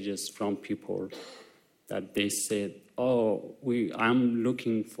messages from people that they said, I'm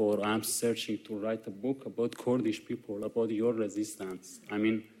searching to write a book about Kurdish people, about your resistance. I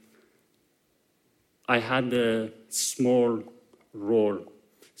mean, I had a small role.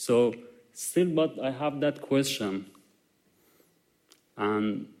 So still, but I have that question.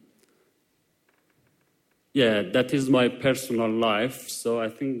 And yeah, that is my personal life. So I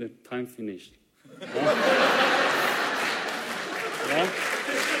think the time finished. Yeah?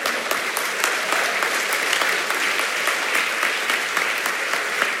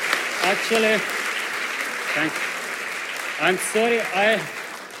 Actually, thank you. I'm sorry,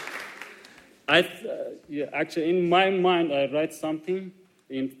 actually, in my mind, I write something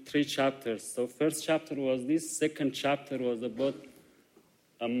in 3 chapters. So first chapter was this, second chapter was about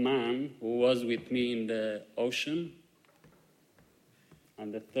a man who was with me in the ocean,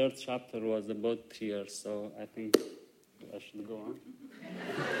 and the third chapter was about tears. So I think I should go on.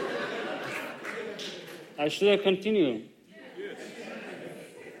 I should continue.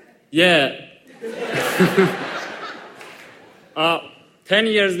 Yeah. 10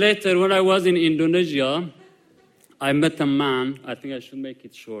 years later, when I was in Indonesia, I met a man. I think I should make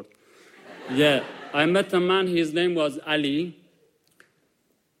it short. Yeah, I met a man. His name was Ali.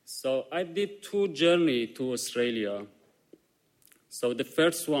 So I did 2 journeys to Australia. So the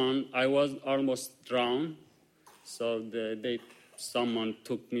first one, I was almost drowned. So someone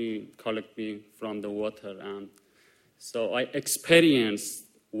collected me from the water. And so I experienced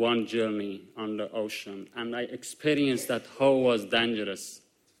one journey on the ocean, and I experienced that how it was dangerous.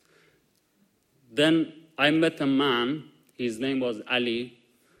 Then I met a man, his name was Ali,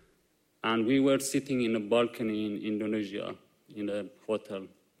 and we were sitting in a balcony in Indonesia, in a hotel.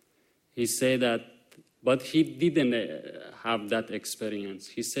 He said that, but he didn't have that experience.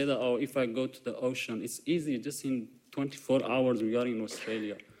 He said, if I go to the ocean, it's easy, just in 24 hours we are in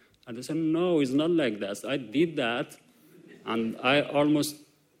Australia. And I said, no, it's not like that. I did that, and I almost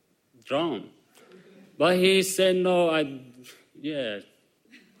drowned. But he said, no,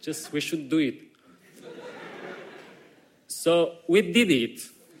 we should do it. So we did it.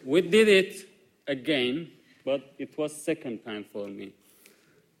 We did it again, but it was second time for me.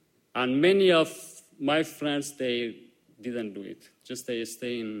 And many of my friends, they didn't do it. Just they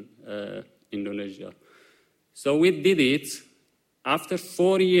stay in Indonesia. So we did it. After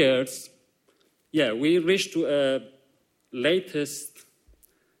 4 years, we reached to a latest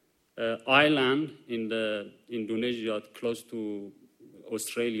island in Indonesia, close to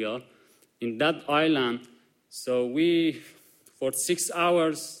Australia. In that island, so for 6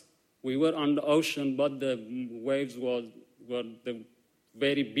 hours, we were on the ocean, but the waves were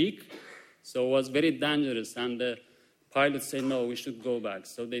very big, so it was very dangerous. And the pilot said, no, we should go back.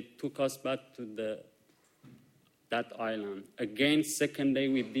 So they took us back to that island. Again, second day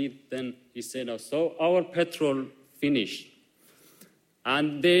we did, then he said, so our petrol finished.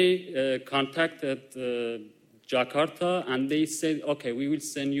 And they contacted Jakarta, and they said, okay, we will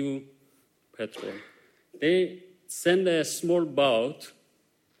send you petrol. They sent a small boat,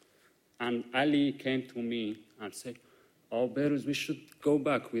 and Ali came to me and said, Behrouz, we should go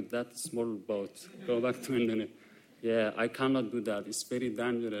back with that small boat, go back to Indonesia. Yeah, I cannot do that. It's very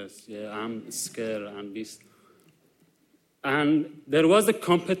dangerous. Yeah, I'm scared and this. And there was a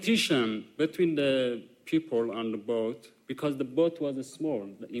competition between the people on the boat, because the boat was small.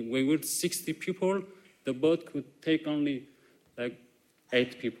 We were 60 people. The boat could take only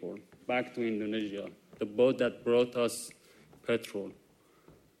 8 people back to Indonesia, the boat that brought us petrol.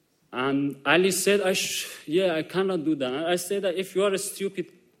 And Ali said, I cannot do that. I said that if you are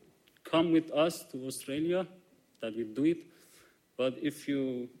stupid, come with us to Australia, that we do it. But if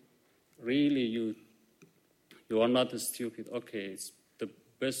you really, you are not stupid, okay, it's the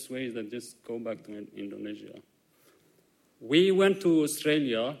best way is that just go back to Indonesia. We went to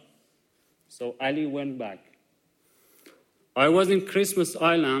Australia, so Ali went back. I was in Christmas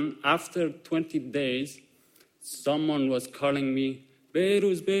Island. After 20 days, someone was calling me,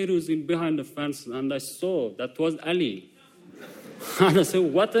 Behrouz, in behind the fence, and I saw that was Ali. And I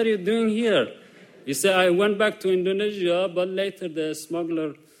said, what are you doing here? He said, I went back to Indonesia, but later the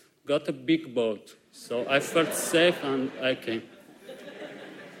smuggler got a big boat. So I felt safe and I came.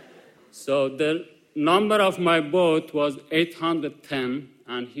 So number of my boat was 810,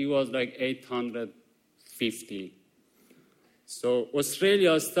 and he was like 850. So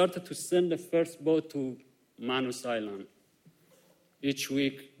Australia started to send the first boat to Manus Island. Each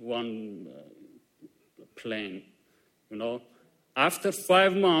week, one plane, you know. After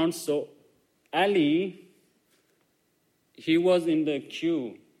 5 months, so Ali, he was in the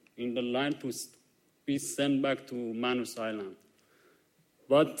queue, in the line to be sent back to Manus Island.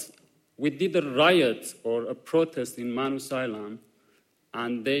 But we did a riot or a protest in Manus Island,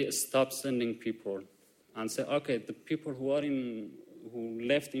 and they stopped sending people and said, okay, the people who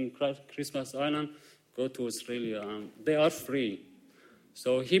left in Christmas Island go to Australia, and they are free.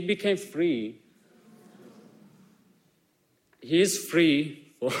 So he became free. He's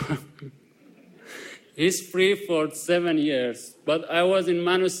free for 7 years, but I was in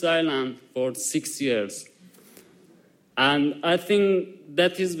Manus Island for 6 years. And I think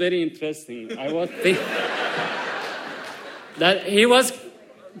that is very interesting. I was thinking that he was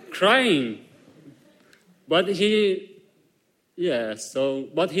crying, but he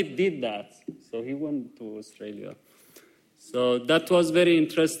did that. So he went to Australia. So that was very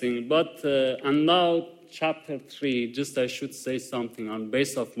interesting. But, and now chapter 3, just I should say something on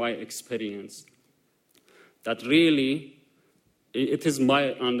base of my experience. That really, it is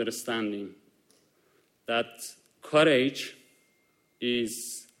my understanding that courage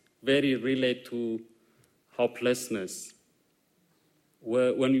is very related to hopelessness.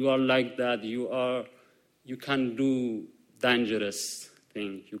 When you are like that, you can do dangerous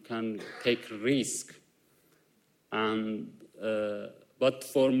things. You can take risk. And but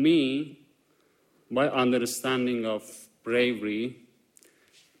for me, my understanding of bravery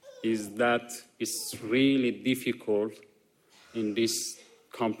is that it's really difficult in this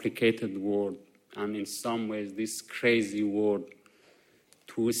complicated world, and in some ways this crazy world,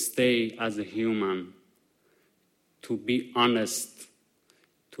 to stay as a human, to be honest,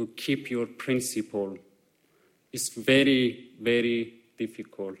 to keep your principle. It's very, very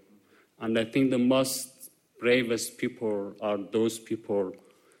difficult. And I think the most bravest people are those people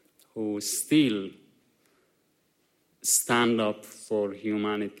who still stand up for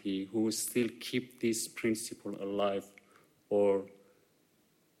humanity, who still keep this principle alive, or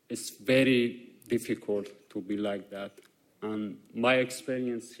it's very difficult to be like that. And my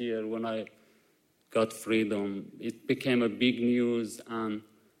experience here, when I got freedom, it became a big news, and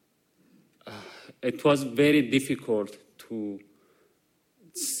it was very difficult to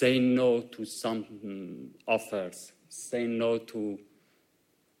say no to some offers, say no to,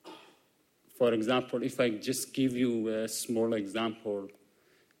 for example, if I just give you a small example,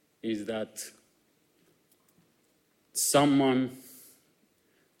 is that someone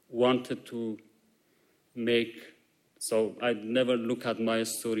wanted to make, so I never look at my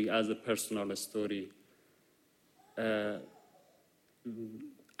story as a personal story, as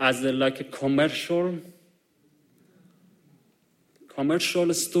like a commercial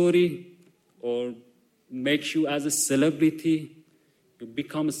story, or make you as a celebrity. You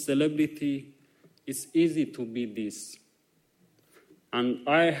become a celebrity. It's easy to be this. And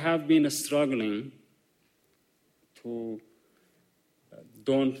I have been struggling to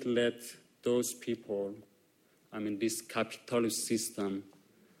don't let those people, this capitalist system,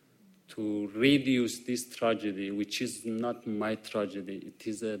 to reduce this tragedy, which is not my tragedy. It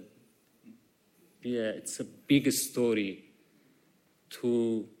is it's a big story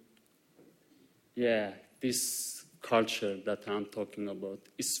to, this culture that I'm talking about.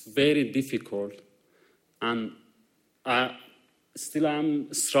 It's very difficult, and I still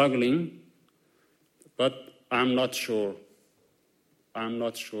am struggling, but I'm not sure, and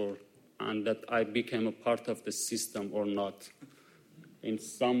that I became a part of the system or not. In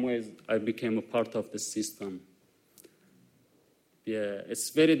some ways, I became a part of the system. It's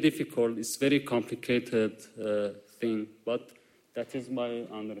very difficult, it's very complicated thing, but that is my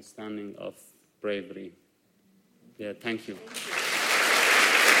understanding of bravery. Thank you.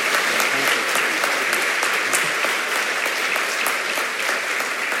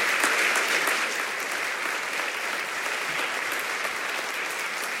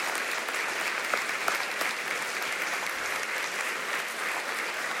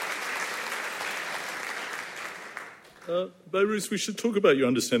 Behrouz, we should talk about your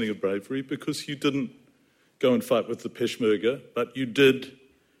understanding of bravery, because you didn't go and fight with the Peshmerga, but you did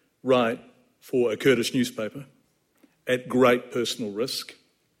write for a Kurdish newspaper at great personal risk.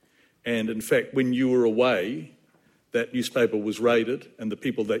 And in fact, when you were away, that newspaper was raided and the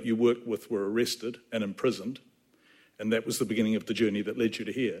people that you worked with were arrested and imprisoned. And that was the beginning of the journey that led you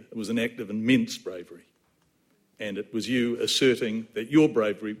to here. It was an act of immense bravery. And it was you asserting that your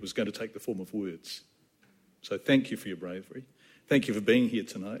bravery was going to take the form of words. So thank you for your bravery. Thank you for being here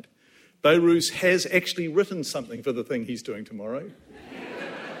tonight. Behrouz has actually written something for the thing he's doing tomorrow.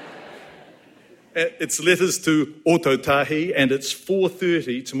 It's letters to Ototahi, and it's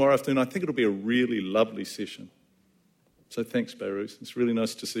 4:30 tomorrow afternoon. I think it'll be a really lovely session. So thanks, Behrouz. It's really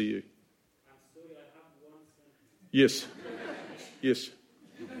nice to see you. I'm sorry, I have one sentence. Yes. Yes.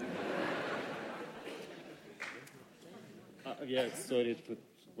 Sorry to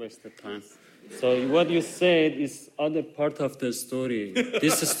waste the time. So what you said is other part of the story.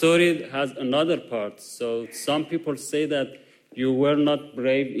 This story has another part. So some people say that you were not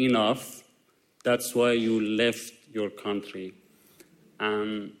brave enough. That's why you left your country.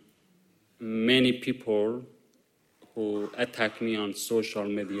 And many people who attack me on social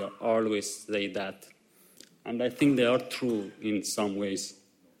media always say that. And I think they are true in some ways.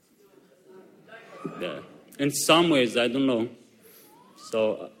 Yeah. In some ways, I don't know.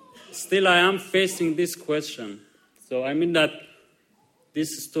 So still I am facing this question. So I mean that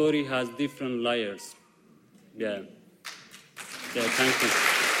this story has different layers. Yeah. Yeah, thank you.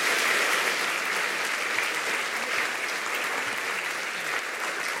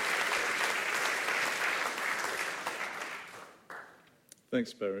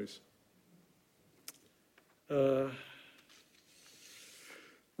 Thanks, Behrouz.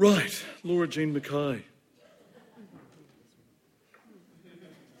 Right, Laura Jean McKay.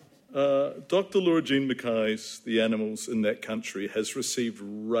 Dr. Laura Jean McKay's The Animals in That Country has received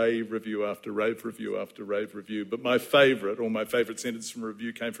rave review after rave review after rave review, but my favourite sentence from a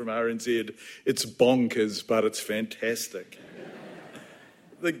review came from RNZ. It's bonkers, but it's fantastic.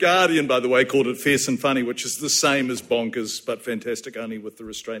 The Guardian, by the way, called it fierce and funny, which is the same as bonkers, but fantastic only with the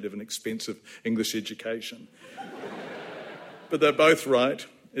restraint of an expensive English education. But they're both right.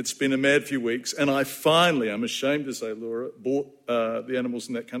 It's been a mad few weeks, and I finally, I'm ashamed to say, Laura, bought The Animals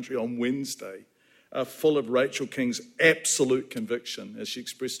in That Country on Wednesday, full of Rachel King's absolute conviction, as she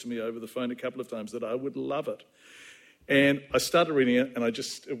expressed to me over the phone a couple of times, that I would love it. And I started reading it, and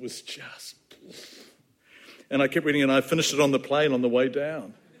it was just... And I kept reading it, and I finished it on the plane on the way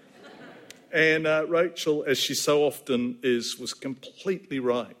down. And Rachel, as she so often is, was completely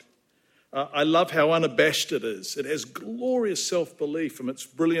right. I love how unabashed it is. It has glorious self-belief from its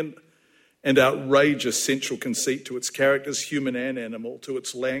brilliant and outrageous central conceit to its characters, human and animal, to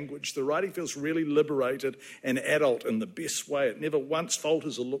its language. The writing feels really liberated and adult in the best way. It never once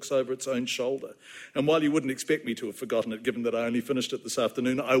falters or looks over its own shoulder. And while you wouldn't expect me to have forgotten it, given that I only finished it this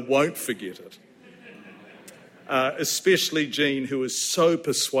afternoon, I won't forget it. Especially Jean, who is so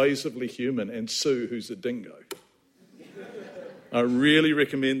persuasively human, and Sue, who's a dingo. I really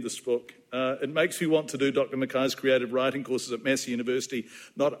recommend this book. It makes me want to do Dr. McKay's creative writing courses at Massey University,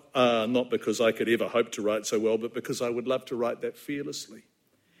 not because I could ever hope to write so well, but because I would love to write that fearlessly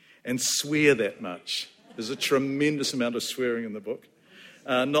and swear that much. There's a tremendous amount of swearing in the book,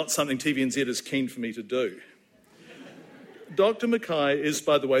 not something TVNZ is keen for me to do. Dr. McKay is,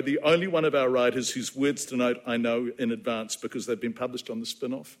 by the way, the only one of our writers whose words tonight I know in advance because they've been published on the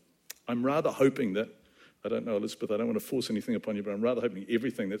spin-off. I'm rather hoping that, I don't know, Elizabeth, I don't want to force anything upon you, but I'm rather hoping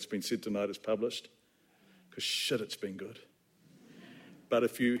everything that's been said tonight is published, because shit, it's been good. But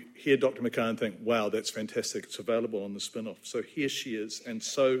if you hear Dr. McKay and think, wow, that's fantastic, it's available on the spin-off. So here she is, and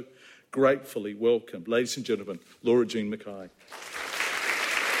so gratefully welcome, ladies and gentlemen, Laura Jean McKay.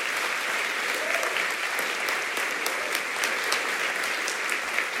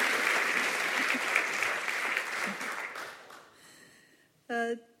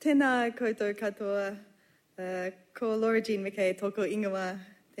 Tēnā koutou katoa, ko Laura Jean McKay, tōko ingoa,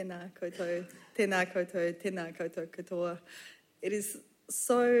 tēnā koutou katoa. It is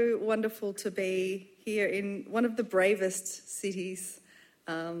so wonderful to be here in one of the bravest cities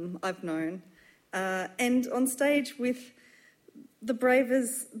I've known, and on stage with the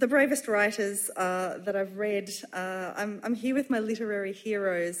bravest writers that I've read. I'm here with my literary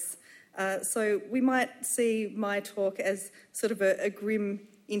heroes. So we might see my talk as sort of a grim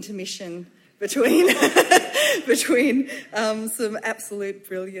intermission between some absolute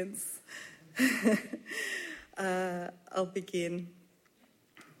brilliance. I'll begin.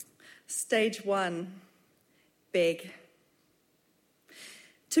 Stage 1, beg.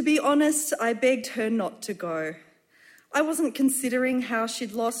 To be honest, I begged her not to go. I wasn't considering how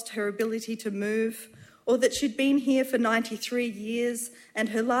she'd lost her ability to move, or that she'd been here for 93 years and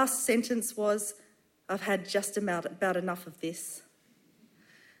her last sentence was, I've had just about enough of this.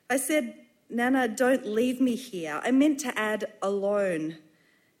 I said, Nana, don't leave me here. I meant to add alone.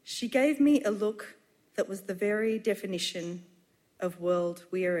 She gave me a look that was the very definition of world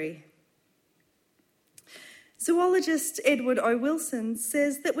weary. Zoologist Edward O. Wilson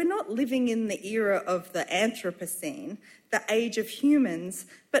says that we're not living in the era of the Anthropocene, the age of humans,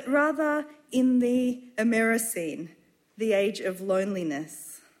 but rather in the Emerocene, the age of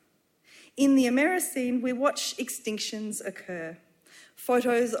loneliness. In the Emerocene, we watch extinctions occur.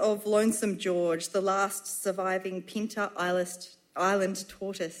 Photos of Lonesome George, the last surviving Pinta Island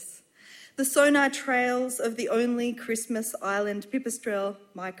tortoise. The sonar trails of the only Christmas Island pipistrelle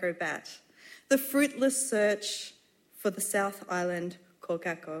microbat. The fruitless search for the South Island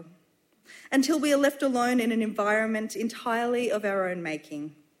kokako. Until we are left alone in an environment entirely of our own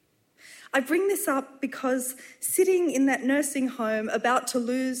making. I bring this up because sitting in that nursing home about to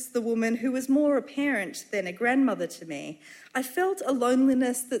lose the woman who was more a parent than a grandmother to me, I felt a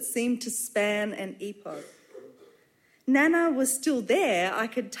loneliness that seemed to span an epoch. Nana was still there, I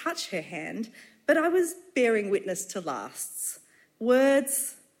could touch her hand, but I was bearing witness to lasts.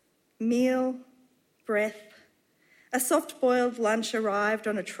 Words, meal, breath. A soft-boiled lunch arrived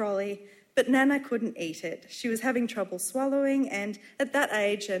on a trolley, but Nana couldn't eat it. She was having trouble swallowing, and at that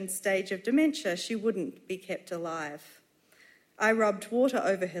age and stage of dementia, she wouldn't be kept alive. I rubbed water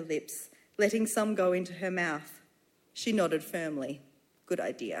over her lips, letting some go into her mouth. She nodded firmly. Good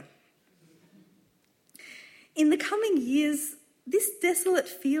idea. In the coming years, this desolate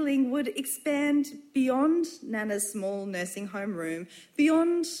feeling would expand beyond Nana's small nursing home room,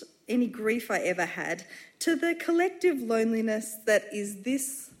 beyond any grief I ever had, to the collective loneliness that is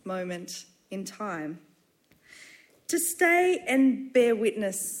this moment in time. To stay and bear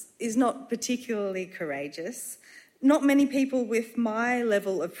witness is not particularly courageous. Not many people with my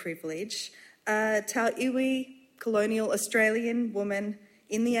level of privilege, a Tau Iwi colonial Australian woman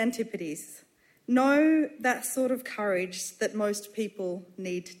in the Antipodes, know that sort of courage that most people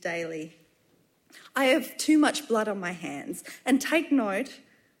need daily. I have too much blood on my hands, and take note,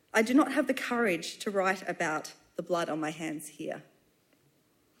 I do not have the courage to write about the blood on my hands here.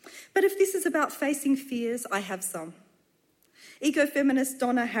 But if this is about facing fears, I have some. Ecofeminist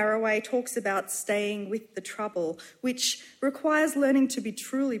Donna Haraway talks about staying with the trouble, which requires learning to be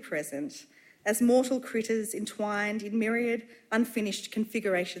truly present as mortal critters entwined in myriad unfinished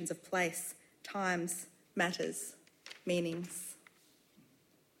configurations of place, times, matters, meanings.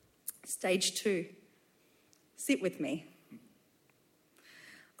 Stage 2. Sit with me.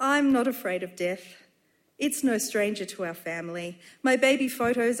 I'm not afraid of death. It's no stranger to our family. My baby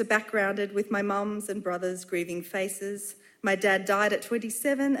photos are backgrounded with my mum's and brother's grieving faces. My dad died at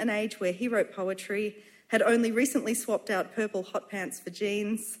 27, an age where he wrote poetry, had only recently swapped out purple hot pants for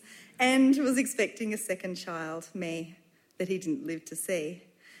jeans, and was expecting a second child, me, that he didn't live to see.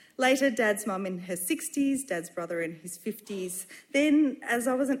 Later, Dad's mum in her 60s, Dad's brother in his 50s. Then, as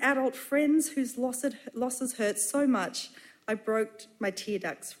I was an adult, friends whose losses hurt so much, I broke my tear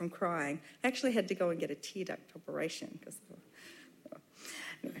ducts from crying. I actually had to go and get a tear duct operation.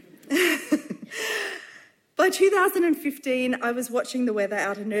 By 2015, I was watching the weather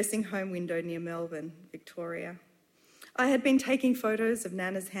out a nursing home window near Melbourne, Victoria. I had been taking photos of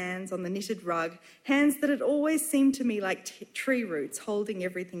Nana's hands on the knitted rug, hands that had always seemed to me like tree roots holding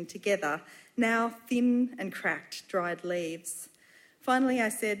everything together, now thin and cracked, dried leaves. Finally, I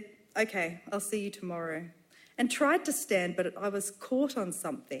said, "Okay, I'll see you tomorrow," and tried to stand, but I was caught on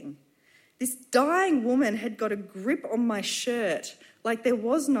something. This dying woman had got a grip on my shirt like there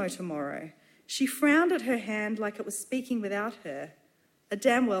was no tomorrow. She frowned at her hand like it was speaking without her. I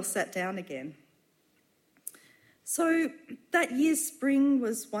damn well sat down again. So that year's spring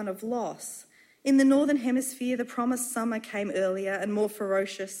was one of loss. In the Northern Hemisphere, the promised summer came earlier and more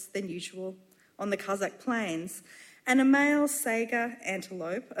ferocious than usual on the Kazakh plains, and a male saiga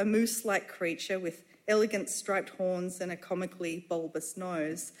antelope, a moose-like creature with elegant striped horns and a comically bulbous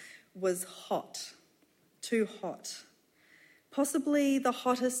nose, was hot, too hot. Possibly the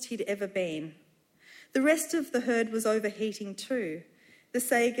hottest he'd ever been. The rest of the herd was overheating too. The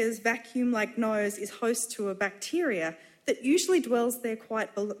saiga's vacuum-like nose is host to a bacteria that usually dwells there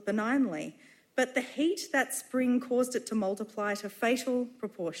quite benignly, but the heat that spring caused it to multiply to fatal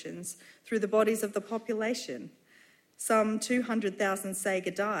proportions through the bodies of the population. Some 200,000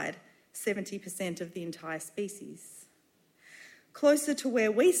 saiga died, 70% of the entire species. Closer to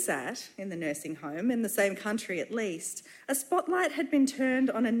where we sat, in the nursing home, in the same country at least, a spotlight had been turned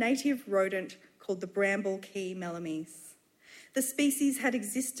on a native rodent called the bramble key melames. The species had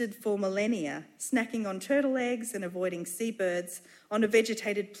existed for millennia, snacking on turtle eggs and avoiding seabirds on a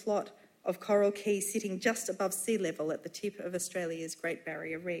vegetated plot of coral key sitting just above sea level at the tip of Australia's Great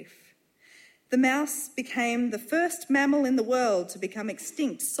Barrier Reef. The mouse became the first mammal in the world to become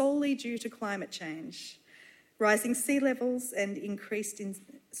extinct solely due to climate change. Rising sea levels and increased in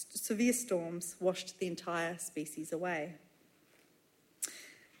severe storms washed the entire species away.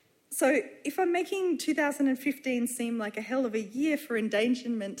 So if I'm making 2015 seem like a hell of a year for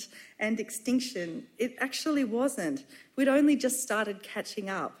endangerment and extinction, it actually wasn't. We'd only just started catching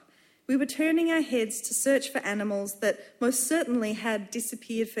up. We were turning our heads to search for animals that most certainly had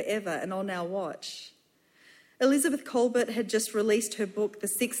disappeared forever and on our watch. Elizabeth Colbert had just released her book, The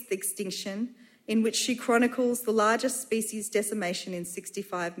Sixth Extinction, in which she chronicles the largest species decimation in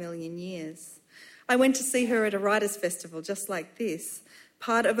 65 million years. I went to see her at a writers' festival just like this,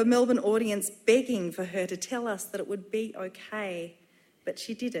 part of a Melbourne audience begging for her to tell us that it would be okay, but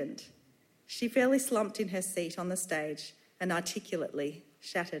she didn't. She fairly slumped in her seat on the stage and articulately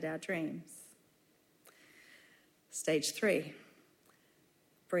shattered our dreams. Stage 3,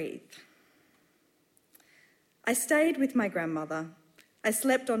 breathe. I stayed with my grandmother. I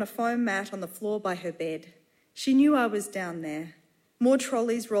slept on a foam mat on the floor by her bed. She knew I was down there. More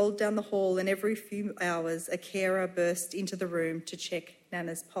trolleys rolled down the hall, and every few hours a carer burst into the room to check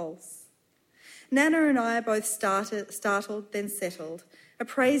Nana's pulse. Nana and I both startled, then settled,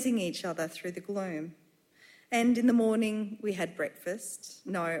 appraising each other through the gloom. And in the morning we had breakfast.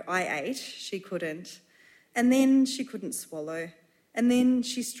 No, I ate, she couldn't. And then she couldn't swallow. And then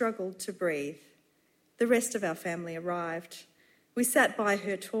she struggled to breathe. The rest of our family arrived. We sat by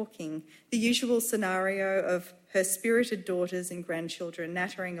her talking, the usual scenario of her spirited daughters and grandchildren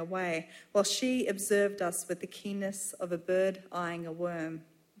nattering away, while she observed us with the keenness of a bird eyeing a worm.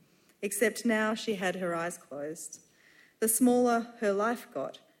 Except now she had her eyes closed. The smaller her life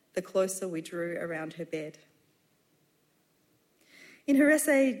got, the closer we drew around her bed. In her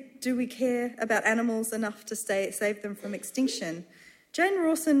essay, Do We Care About Animals Enough to Save Them from Extinction?, Jane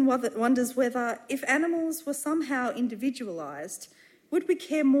Rawson wonders whether, if animals were somehow individualised, would we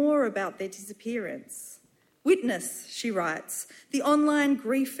care more about their disappearance? Witness, she writes, the online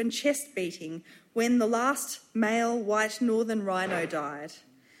grief and chest beating when the last male white northern rhino died.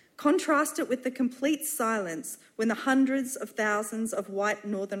 Contrast it with the complete silence when the hundreds of thousands of white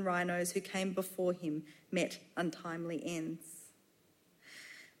northern rhinos who came before him met untimely ends.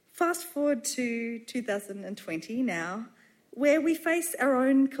 Fast forward to 2020 now, where we face our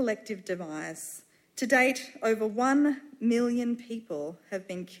own collective demise. To date, over 1 million people have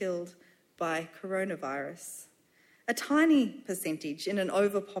been killed by coronavirus. A tiny percentage in an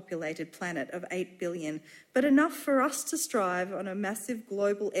overpopulated planet of 8 billion, but enough for us to strive on a massive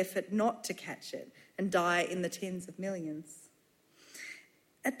global effort not to catch it and die in the tens of millions.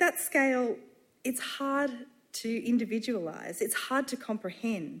 At that scale, it's hard to individualise, it's hard to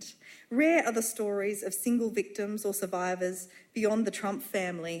comprehend. Rare are the stories of single victims or survivors beyond the Trump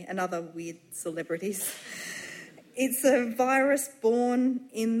family and other weird celebrities. It's a virus born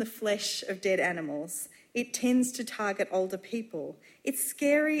in the flesh of dead animals. It tends to target older people. It's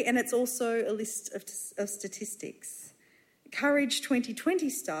scary, and it's also a list of statistics. Courage 2020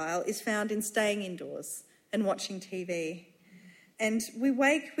 style is found in staying indoors and watching TV. And we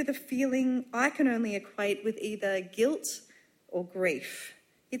wake with a feeling I can only equate with either guilt or grief.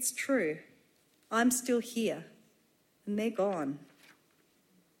 It's true. I'm still here, and they're gone.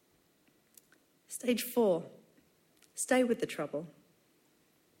 Stage 4, stay with the trouble.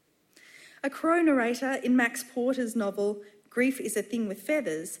 A Crow narrator in Max Porter's novel Grief is a Thing with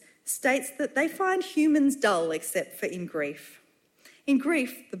Feathers states that they find humans dull except for in grief. In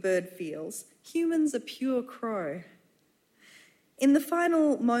grief, the bird feels, humans are pure crow. In the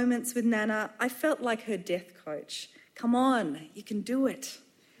final moments with Nana, I felt like her death coach. Come on, you can do it.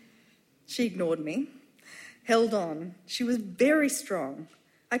 She ignored me, held on. She was very strong.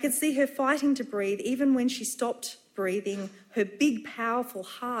 I could see her fighting to breathe even when she stopped breathing. Her big, powerful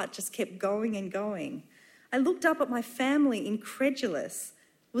heart just kept going and going. I looked up at my family, incredulous.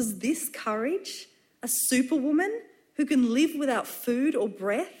 Was this courage? A superwoman who can live without food or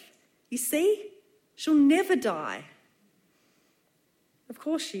breath? You see, she'll never die. Of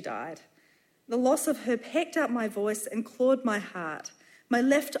course she died. The loss of her pecked up my voice and clawed my heart. My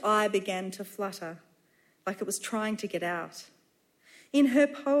left eye began to flutter, like it was trying to get out. In her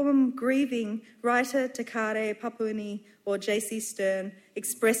poem Grieving, writer Takare Papuni or J.C. Stern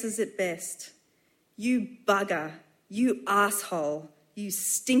expresses it best. You bugger, you asshole, you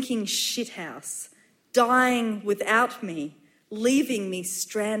stinking shithouse, dying without me, leaving me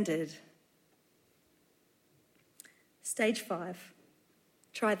stranded. Stage 5.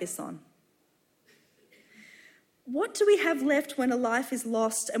 Try this on. What do we have left when a life is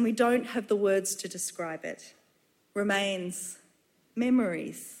lost and we don't have the words to describe it? Remains,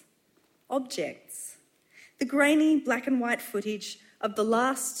 memories, objects. The grainy black and white footage of the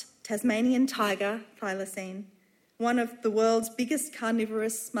last Tasmanian tiger, thylacine, one of the world's biggest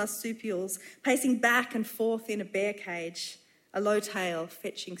carnivorous marsupials, pacing back and forth in a bear cage, a low tail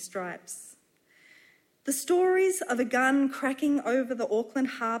fetching stripes. The stories of a gun cracking over the Auckland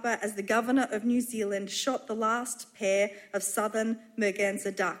harbour as the Governor of New Zealand shot the last pair of southern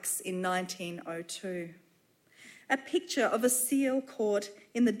merganser ducks in 1902. A picture of a seal caught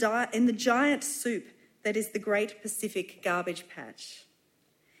in the giant soup that is the Great Pacific Garbage Patch.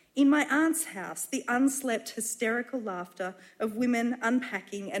 In my aunt's house, the unslept hysterical laughter of women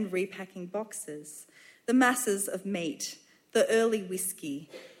unpacking and repacking boxes, the masses of meat, the early whiskey,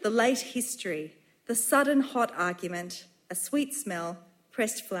 the late history, the sudden hot argument, a sweet smell,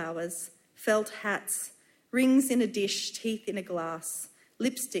 pressed flowers, felt hats, rings in a dish, teeth in a glass,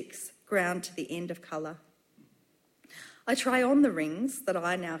 lipsticks ground to the end of colour. I try on the rings that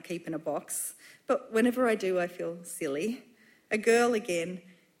I now keep in a box, but whenever I do, I feel silly. A girl again,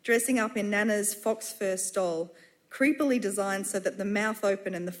 dressing up in Nana's fox fur stole, creepily designed so that the mouth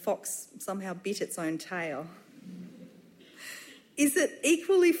opened and the fox somehow bit its own tail. Is it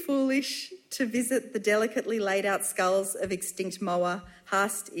equally foolish to visit the delicately laid out skulls of extinct moa,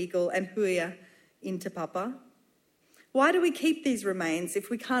 haast eagle and huia in Te Papa? Why do we keep these remains if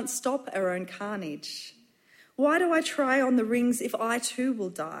we can't stop our own carnage? Why do I try on the rings if I too will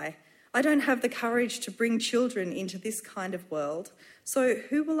die? I don't have the courage to bring children into this kind of world, so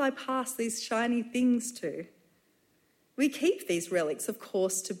who will I pass these shiny things to? We keep these relics, of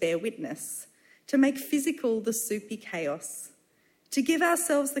course, to bear witness, to make physical the soupy chaos, to give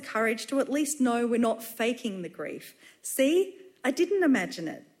ourselves the courage to at least know we're not faking the grief. See, I didn't imagine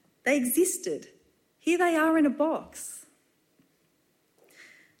it. They existed. Here they are in a box.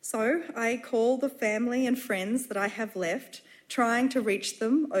 So I call the family and friends that I have left, trying to reach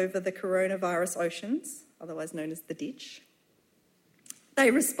them over the coronavirus oceans, otherwise known as the ditch.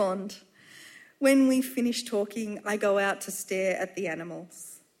 They respond. When we finish talking, I go out to stare at the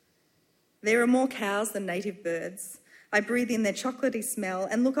animals. There are more cows than native birds. I breathe in their chocolatey smell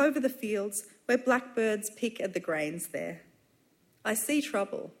and look over the fields where blackbirds pick at the grains there. I see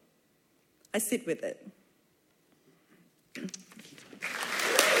trouble. I sit with it.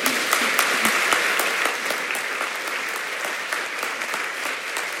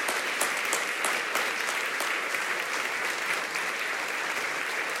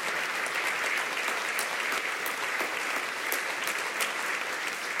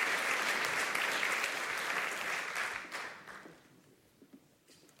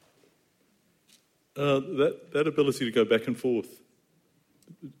 That ability to go back and forth,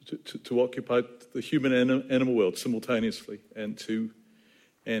 to occupy the human and animal world simultaneously, and to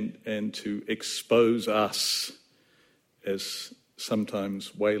expose us as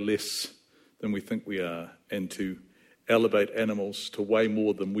sometimes way less than we think we are, and to elevate animals to way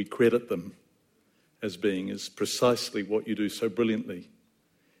more than we credit them as being, is precisely what you do so brilliantly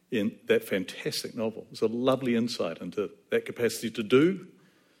in that fantastic novel. It's a lovely insight into that capacity to do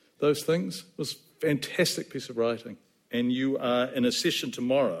those things. It was a fantastic piece of writing. And you are in a session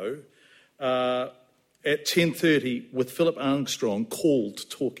tomorrow at 10:30 with Philip Armstrong called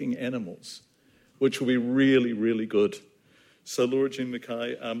Talking Animals, which will be really, really good. So Laura Jean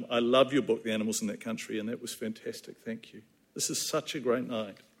McKay, I love your book, The Animals in That Country, and that was fantastic. Thank you. This is such a great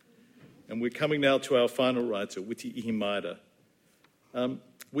night. And we're coming now to our final writer, Witi Ihimaera.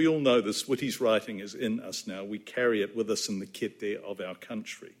 We all know this. Witi's writing is in us now. We carry it with us in the kete of our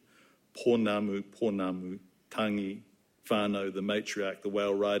country. Pōnamu, Tangi, Whānau, the matriarch, the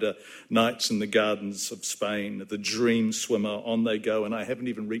whale rider, nights in the gardens of Spain, the dream swimmer, on they go, and I haven't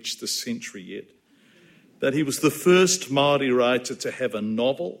even reached the century yet. That he was the first Māori writer to have a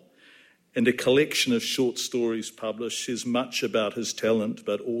novel and a collection of short stories published says much about his talent,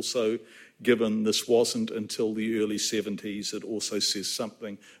 but also, given this wasn't until the early 70s, it also says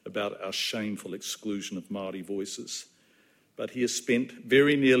something about our shameful exclusion of Māori voices. But he has spent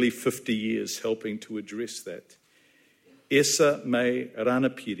very nearly 50 years helping to address that. Esa Me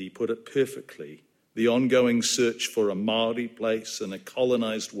Ranapiri put it perfectly, the ongoing search for a Māori place in a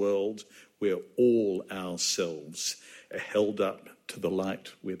colonised world where all ourselves are held up to the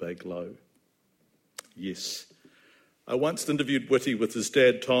light where they glow. Yes. I once interviewed Witi with his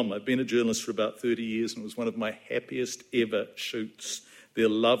dad, Tom. I've been a journalist for about 30 years, and it was one of my happiest ever shoots. Their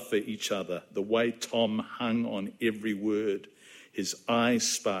love for each other, the way Tom hung on every word, his eyes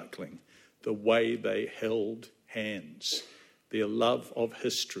sparkling, the way they held hands, their love of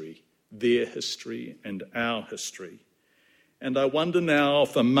history, their history and our history. And I wonder now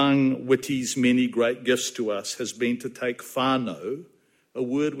if among Witi's many great gifts to us has been to take whānau, a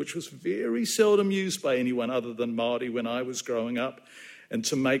word which was very seldom used by anyone other than Māori when I was growing up, and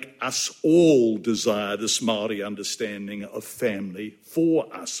to make us all desire this Māori understanding of family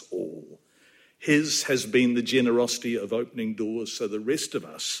for us all. His has been the generosity of opening doors so the rest of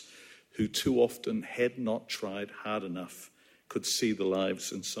us, who too often had not tried hard enough, could see the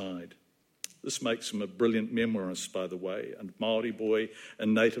lives inside. This makes him a brilliant memoirist, by the way, and Māori Boy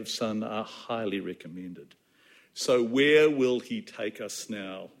and Native Son are highly recommended. So where will he take us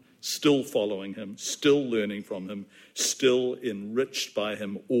now? Still following him, still learning from him, still enriched by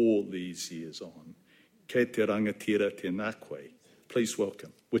him all these years on. Kei te rangatira tēnā koe. Please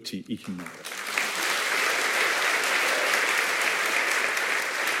welcome Witi Ihimaera.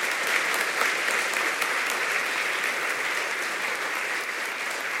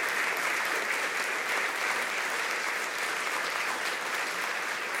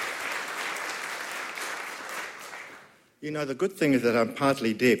 You know, the good thing is that I'm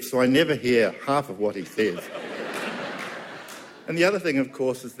partly deaf, so I never hear half of what he says. And the other thing, of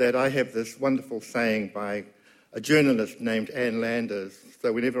course, is that I have this wonderful saying by a journalist named Anne Landers.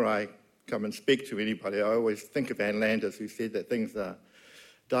 So whenever I come and speak to anybody, I always think of Anne Landers, who said that things are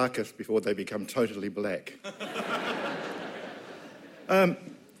darkest before they become totally black. I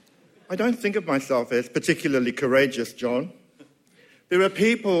don't think of myself as particularly courageous, John. There are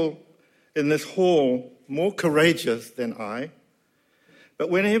people in this hall more courageous than I, but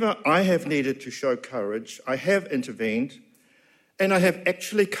whenever I have needed to show courage, I have intervened, and I have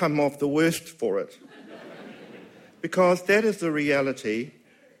actually come off the worst for it. Because that is the reality.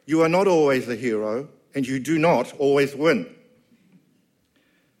 You are not always the hero, and you do not always win.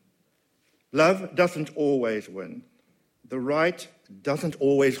 Love doesn't always win. The right doesn't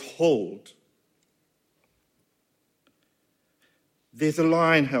always hold. There's a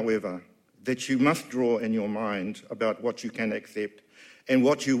line, however, that you must draw in your mind about what you can accept and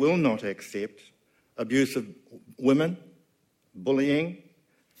what you will not accept: abuse of women, bullying,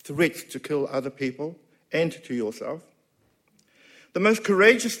 threats to kill other people and to yourself. The most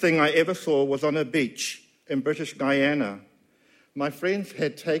courageous thing I ever saw was on a beach in British Guyana. My friends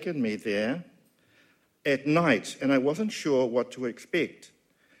had taken me there at night and I wasn't sure what to expect.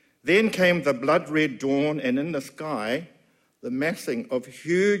 Then came the blood-red dawn, and in the sky, the massing of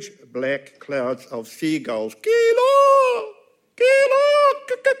huge black clouds of seagulls. Kilo! Kilo!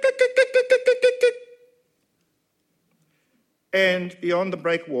 And beyond the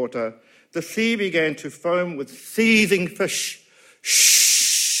breakwater, the sea began to foam with seething fish.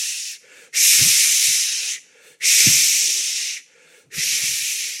 Shh! Shh! Shh!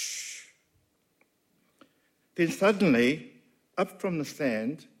 Shh! Then suddenly, up from the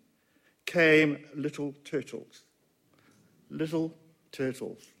sand, came little turtles. Little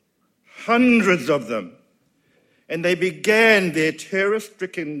turtles, hundreds of them, and they began their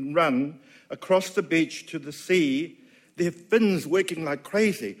terror-stricken run across the beach to the sea, their fins working like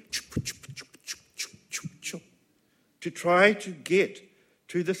crazy, to try to get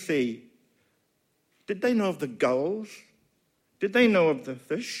to the sea. Did they know of the gulls? Did they know of the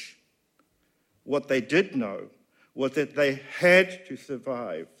fish? What they did know was that they had to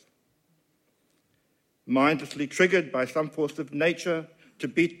survive. Mindlessly triggered by some force of nature to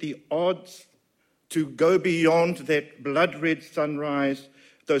beat the odds, to go beyond that blood-red sunrise,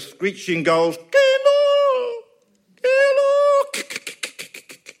 those screeching gulls, Gala! Gala!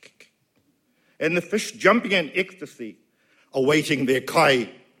 And the fish jumping in ecstasy, awaiting their kai.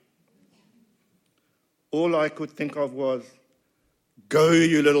 All I could think of was, go,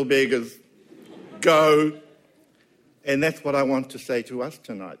 you little beggars, go. And that's what I want to say to us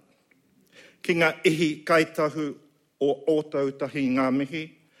tonight. Ki ngā ihi kaitahu o ōtau tahi ngā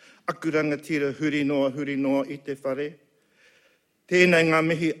mihi, aku rangatira huri noa i te whare. Tēnei ngā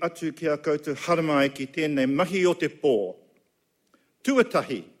mihi atu ki a koutou haramai ki tēnei mahi o te pō.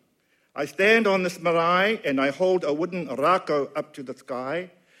 Tuatahi, I stand on this marae and I hold a wooden rākau up to the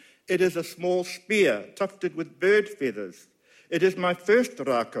sky. It is a small spear tufted with bird feathers. It is my first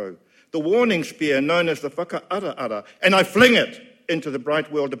rākau, the warning spear known as the whakaara-ara, and I fling it into the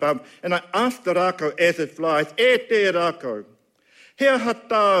bright world above, and I ask the rākau as it flies, e te rākau, hea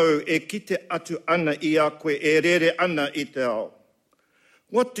hatau e kite atu ana I a koe e rere ana I te ao.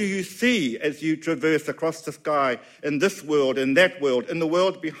 What do you see as you traverse across the sky in this world, in that world, in the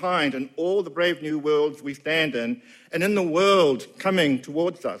world behind, in all the brave new worlds we stand in, and in the world coming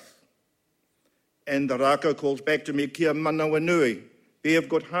towards us? And the rākau calls back to me, kia manawa nui, be of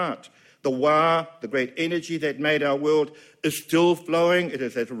good heart. The wā, the great energy that made our world, is still flowing. It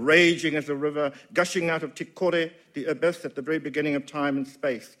is as raging as a river, gushing out of te kore, the abyss at the very beginning of time and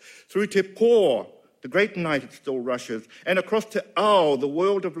space. Through te pō, the great night it still rushes, and across te ao, the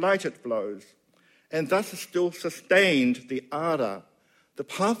world of light it flows. And thus is still sustained the ara, the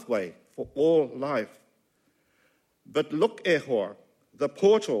pathway for all life. But look, Ehor, the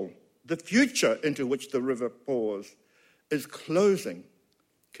portal, the future into which the river pours, is closing.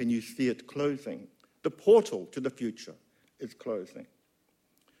 Can you see it closing? The portal to the future is closing.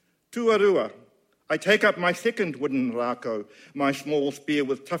 Tuarua, I take up my second wooden rako, my small spear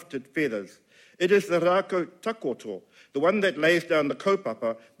with tufted feathers. It is the rako takoto, the one that lays down the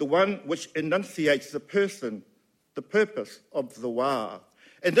kaupapa, the one which enunciates the person, the purpose of the wā.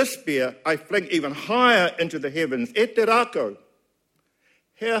 And this spear I fling even higher into the heavens. E te rako,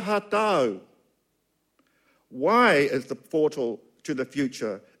 he hatau. Why is the portal to the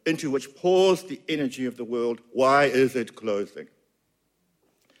future into which pours the energy of the world, why is it closing?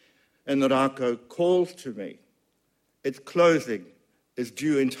 And the rako calls to me. Its closing is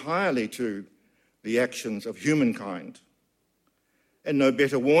due entirely to the actions of humankind. And no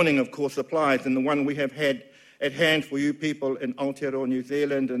better warning, of course, applies than the one we have had at hand for you people in Aotearoa, New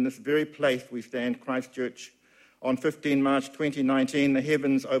Zealand. In this very place we stand, Christchurch, on 15 March 2019, the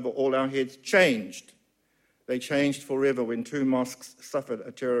heavens over all our heads changed. They changed forever when 2 mosques suffered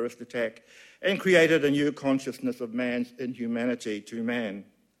a terrorist attack and created a new consciousness of man's inhumanity to man.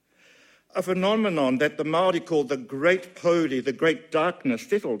 A phenomenon that the Māori called the Great Pōuri, the Great Darkness,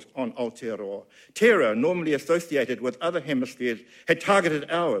 settled on Aotearoa. Terror, normally associated with other hemispheres, had targeted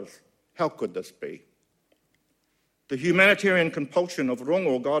ours. How could this be? The humanitarian compulsion of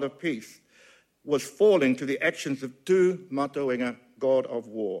Rongo, God of peace, was falling to the actions of Tu Matoenga, God of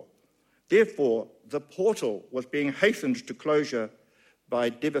war. Therefore, the portal was being hastened to closure by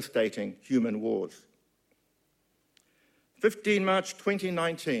devastating human wars. 15 March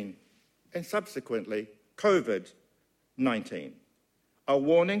 2019, and subsequently COVID-19 are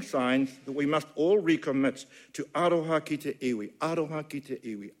warning signs that we must all recommit to aroha ki te iwi, aroha ki te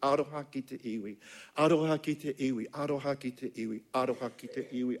iwi, aroha ki te iwi, aroha ki te iwi, aroha ki te iwi, aroha ki te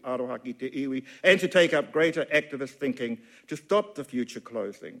iwi, aroha ki te iwi, and to take up greater activist thinking to stop the future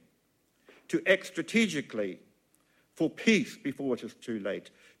closing, to act strategically for peace before it is too late,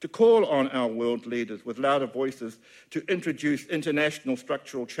 to call on our world leaders with louder voices to introduce international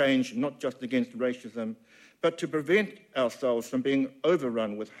structural change, not just against racism, but to prevent ourselves from being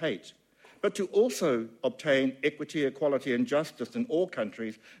overrun with hate, but to also obtain equity, equality, and justice in all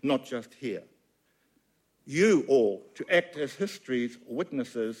countries, not just here. You all to act as history's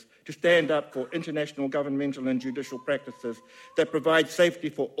witnesses, to stand up for international governmental and judicial practices that provide safety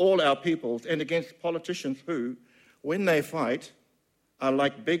for all our peoples and against politicians who, when they fight, are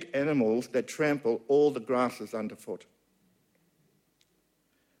like big animals that trample all the grasses underfoot.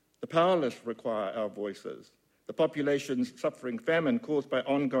 The powerless require our voices. The populations suffering famine caused by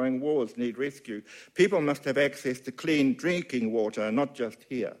ongoing wars need rescue. People must have access to clean drinking water, not just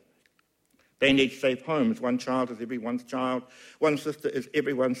here. They need safe homes. One child is everyone's child. One sister is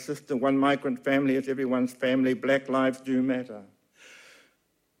everyone's sister. One migrant family is everyone's family. Black lives do matter.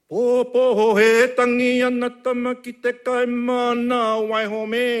 Popo he tangi ana tama ki te kai mana waiho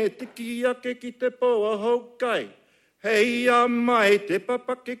me tiki ake ki te poa haukai. Hei a mai te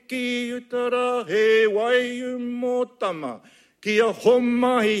papake ki utara he waiu mō tama. Kia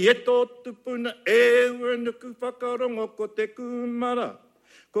homahi e tō tupuna e ua nuku whakarongo ko te kumara.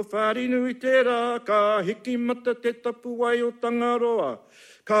 Ko wharinui te rā, ka hiki mata te tapu wai o Tangaroa.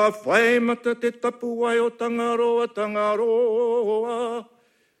 Ka whai mata te tapu wai o Tangaroa, Tangaroa.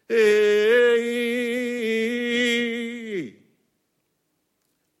 Hey.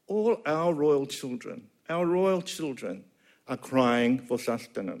 All our royal children are crying for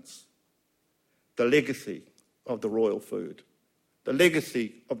sustenance. The legacy of the royal food, the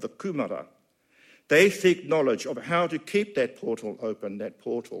legacy of the kumara. They seek knowledge of how to keep that portal open, that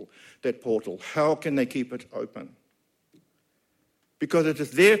portal. How can they keep it open? Because it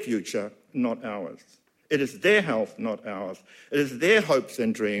is their future, not ours. It is their health, not ours. It is their hopes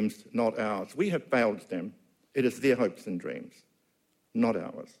and dreams, not ours. We have failed them. It is their hopes and dreams, not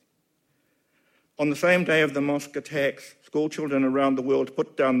ours. On the same day of the mosque attacks, school children around the world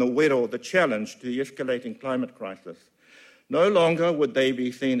put down the wero, the challenge to the escalating climate crisis. No longer would they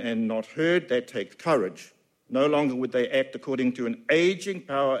be seen and not heard. That takes courage. No longer would they act according to an aging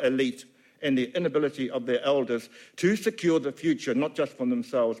power elite and the inability of their elders to secure the future, not just for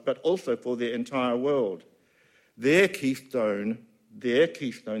themselves, but also for their entire world. Their keystone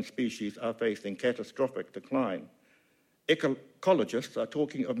species are facing catastrophic decline. Ecologists are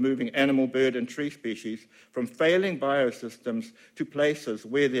talking of moving animal, bird, and tree species from failing biosystems to places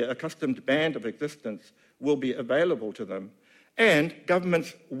where their accustomed band of existence will be available to them. And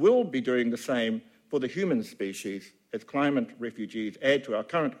governments will be doing the same for the human species as climate refugees add to our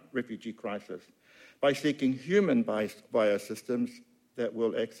current refugee crisis by seeking human-based biosystems that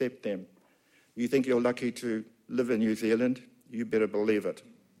will accept them. You think you're lucky to live in New Zealand? You better believe it.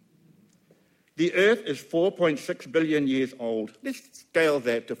 The Earth is 4.6 billion years old. Let's scale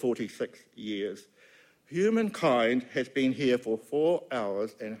that to 46 years. Humankind has been here for 4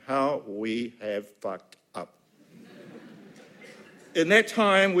 hours, and how we have fucked up. In that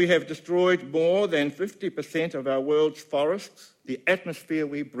time, we have destroyed more than 50% of our world's forests, the atmosphere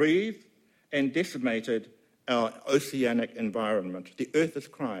we breathe, and decimated our oceanic environment. The Earth is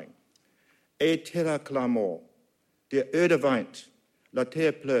crying. E terra clamo, de Erdeweint, la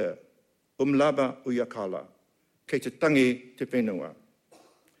terre pleure, laba uyakala, kei te tangi te whenua.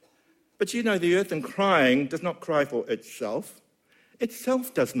 But you know, the earth in crying does not cry for itself.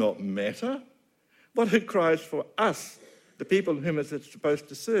 Itself does not matter. What it cries for us, the people whom it's supposed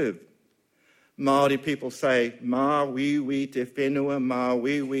to serve. Māori people say, mā wiwi te whenua, mā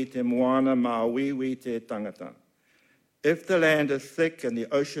wiwi te moana, mā wiwi te tangata. If the land is sick and the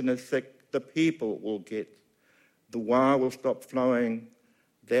ocean is sick, the people will get. The wā will stop flowing.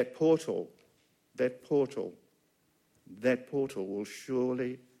 That portal will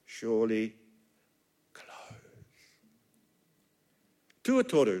surely close.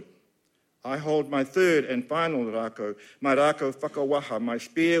 Tuatoru, I hold my third and final rako, my rako whakawaha, my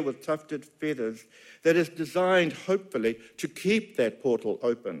spear with tufted feathers, that is designed, hopefully, to keep that portal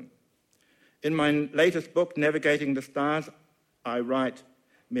open. In my latest book, Navigating the Stars, I write,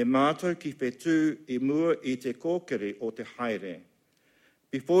 me mātou ki whetū I mua I te kōkiri o te haere.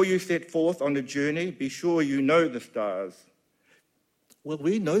 Before you set forth on a journey, be sure you know the stars. Well,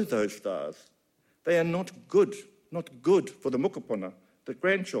 we know those stars. They are not good for the mokopuna, the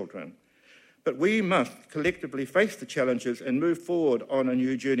grandchildren. But we must collectively face the challenges and move forward on a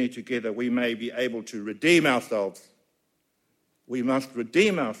new journey together. We may be able to redeem ourselves. We must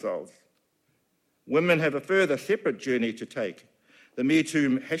redeem ourselves. Women have a further separate journey to take. The Me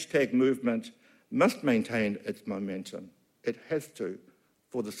Too hashtag movement must maintain its momentum. It has to,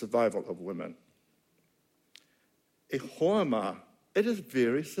 for the survival of women. E hoama, it is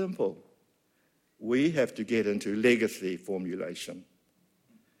very simple. We have to get into legacy formulation.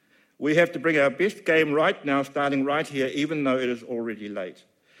 We have to bring our best game right now, starting right here, even though it is already late.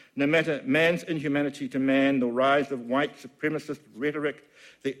 No matter man's inhumanity to man, the rise of white supremacist rhetoric,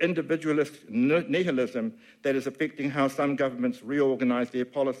 the individualist nihilism that is affecting how some governments reorganise their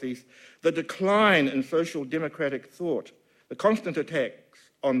policies, the decline in social democratic thought, the constant attacks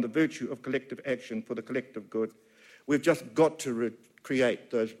on the virtue of collective action for the collective good, we've just got to create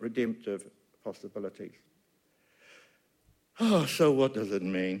those redemptive possibilities. Oh, so what does it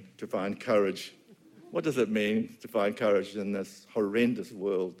mean to find courage? What does it mean to find courage in this horrendous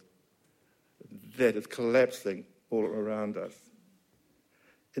world that is collapsing all around us?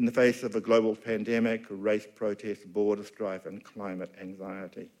 In the face of a global pandemic, race protests, border strife, and climate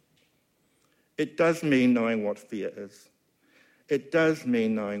anxiety. It does mean knowing what fear is. It does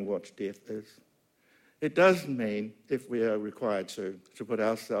mean knowing what death is. It does mean, if we are required to put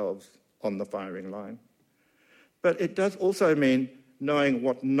ourselves on the firing line. But it does also mean knowing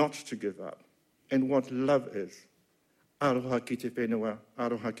what not to give up and what love is. Aroha ki te whenua,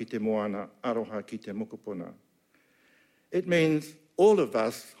 aroha ki te moana, aroha ki te mokopuna. It means all of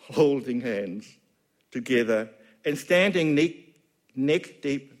us holding hands together and standing neck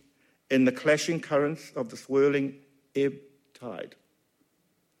deep in the clashing currents of the swirling ebb tide.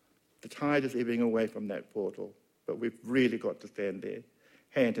 The tide is ebbing away from that portal, but we've really got to stand there,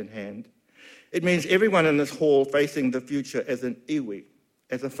 hand in hand. It means everyone in this hall facing the future as an iwi,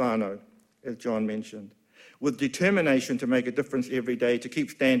 as a whānau, as John mentioned, with determination to make a difference every day, to keep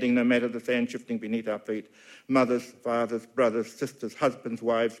standing no matter the sand shifting beneath our feet. Mothers, fathers, brothers, sisters, husbands,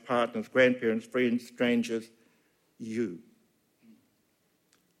 wives, partners, grandparents, friends, strangers, you.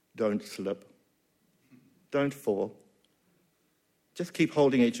 Don't slip. Don't fall. Just keep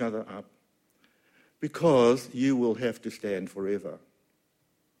holding each other up, because you will have to stand forever.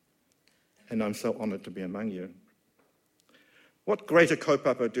 And I'm so honoured to be among you. What greater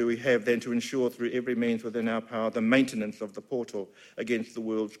kaupapa do we have than to ensure through every means within our power the maintenance of the portal against the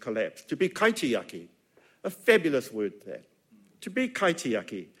world's collapse? To be kaitiaki, a fabulous word that. To be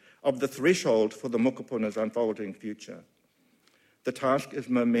kaitiaki of the threshold for the mokopuna's unfolding future. The task is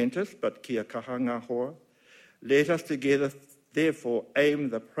momentous, but kia kaha ngā hoa. Let us together, therefore, aim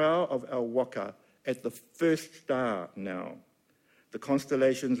the prow of our waka at the first star now. The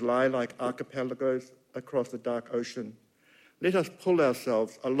constellations lie like archipelagos across the dark ocean. Let us pull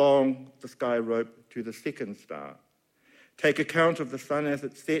ourselves along the sky rope to the second star. Take account of the sun as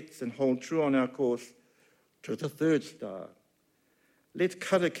it sets and hold true on our course to the third star. Let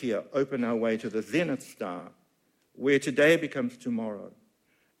karakia open our way to the zenith star, where today becomes tomorrow,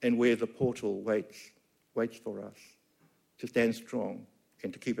 and where the portal waits for us to stand strong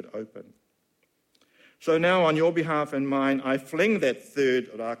and to keep it open. So now, on your behalf and mine, I fling that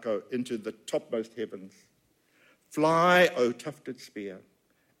third rako into the topmost heavens. Fly, O tufted spear,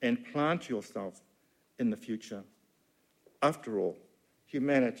 and plant yourself in the future. After all,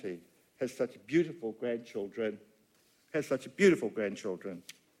 humanity has such beautiful grandchildren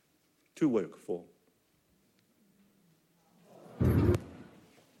to work for.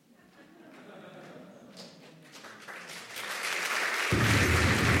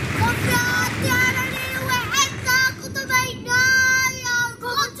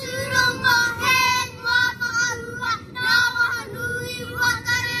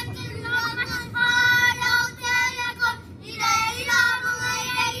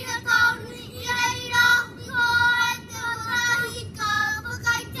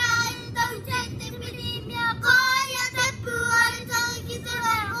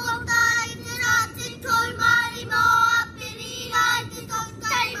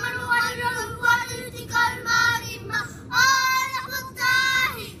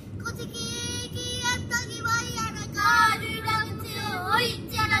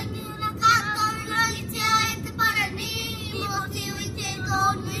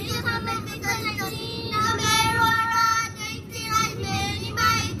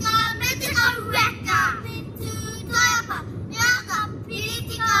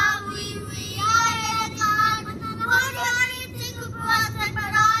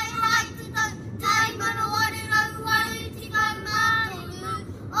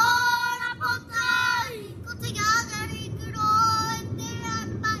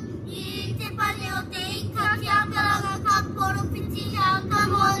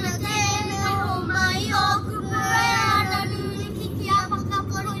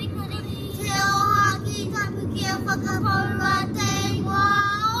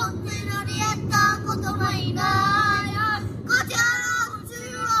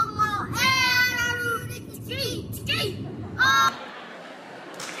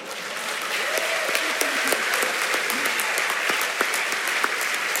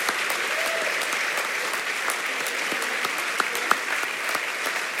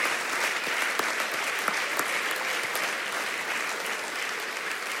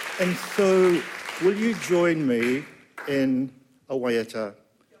 And so, will you join me in a waiata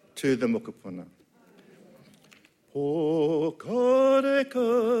to the mokopuna? O kare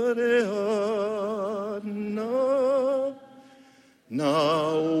kare ana,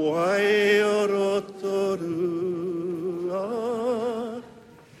 na wai orotorua,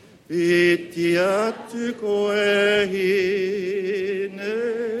 iti atu koe hine,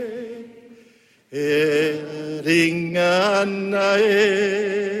 e ringa ana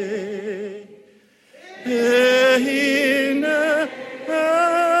hine,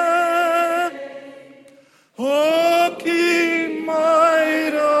 hoki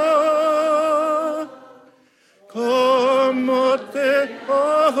maira, como te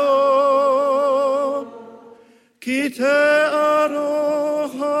aho, ki te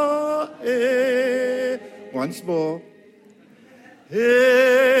aroha e. Once more. E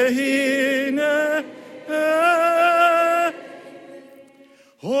hine,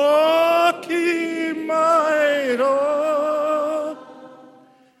 hoki maira,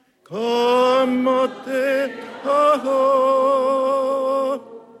 como te aho,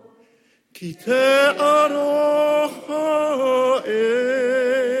 ki te aroha e.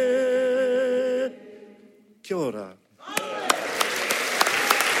 Kia ora.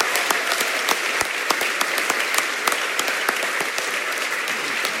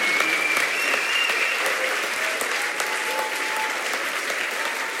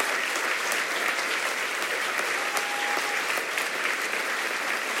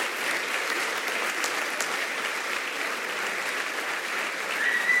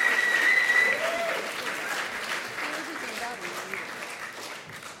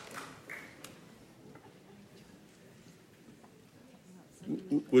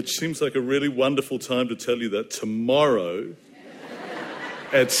 Which seems like a really wonderful time to tell you that tomorrow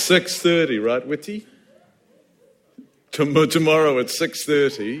at 6:30, right, Witi? Tomorrow at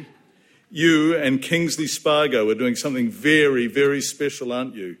 6:30, you and Kingsley Spargo are doing something very, very special,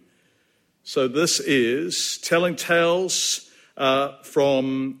 aren't you? So this is telling tales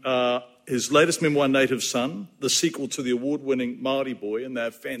from his latest memoir, Native Son, the sequel to the award-winning Māori Boy, and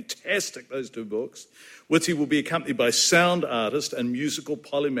they're fantastic, those two books. Witi will be accompanied by sound artist and musical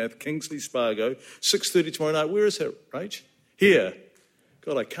polymath Kingsley Spargo, 6:30 tomorrow night. Where is that, Rach? Here.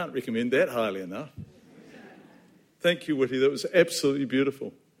 God, I can't recommend that highly enough. Thank you, Witi. That was absolutely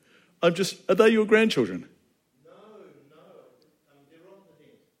beautiful. Are they your grandchildren? No.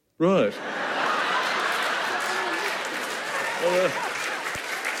 Right.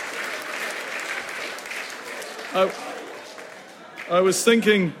 I was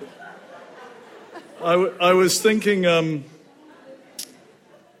thinking,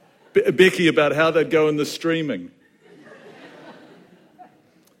 Becky, about how they'd go in the streaming.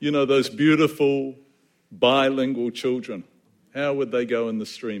 You know, those beautiful bilingual children. How would they go in the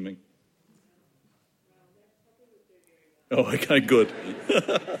streaming? Oh, okay, good.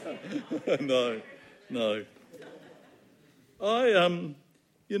 No.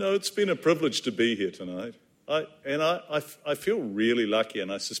 It's been a privilege to be here tonight. I feel really lucky, and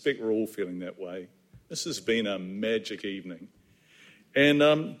I suspect we're all feeling that way. This has been a magic evening. And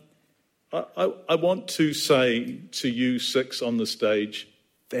I want to say to you six on the stage,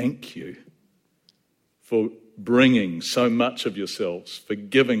 thank you for bringing so much of yourselves, for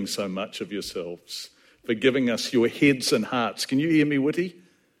giving so much of yourselves, for giving us your heads and hearts. Can you hear me, Witi?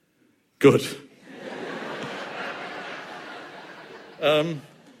 Good. That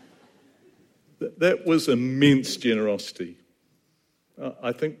was immense generosity.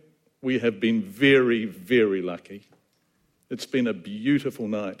 I think we have been very, very lucky. It's been a beautiful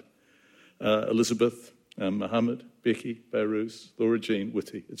night. Elizabeth, Mohamed, Becky, Behrouz, Laura Jean,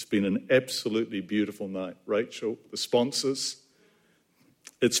 Witi. It's been an absolutely beautiful night. Rachel, the sponsors.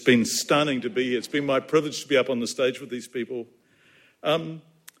 It's been stunning to be here. It's been my privilege to be up on the stage with these people. Martha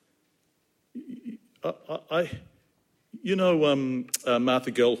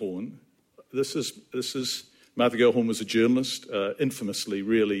Gellhorn. Martha Gellhorn was a journalist, infamously,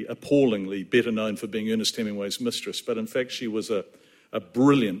 really appallingly better known for being Ernest Hemingway's mistress. But in fact, she was a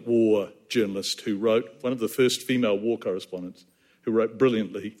brilliant war journalist who wrote, one of the first female war correspondents, who wrote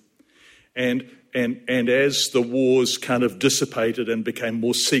brilliantly. And as the wars kind of dissipated and became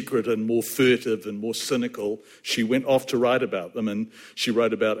more secret and more furtive and more cynical, she went off to write about them. And she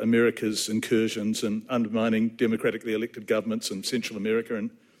wrote about America's incursions and undermining democratically elected governments in Central America.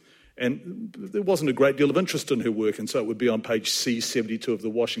 And there wasn't a great deal of interest in her work, and so it would be on page C72 of the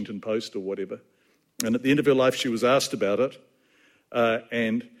Washington Post or whatever. And at the end of her life, she was asked about it.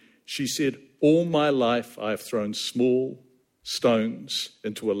 And she said, all my life I have thrown small stones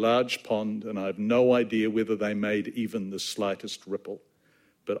into a large pond, and I have no idea whether they made even the slightest ripple.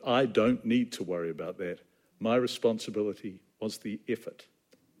 But I don't need to worry about that. My responsibility was the effort.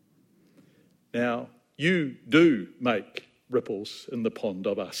 Now, you do make ripples in the pond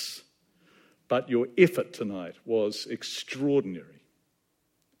of us, but your effort tonight was extraordinary.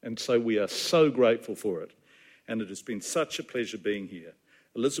 And so we are so grateful for it. And it has been such a pleasure being here.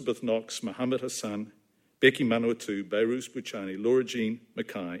 Elizabeth Knox, Mohamed Hassan, Becky Manawatu, Behrouz Boochani, Laura Jean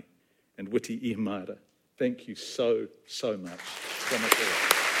McKay, and Witi Ihimaera. Thank you so much. So much.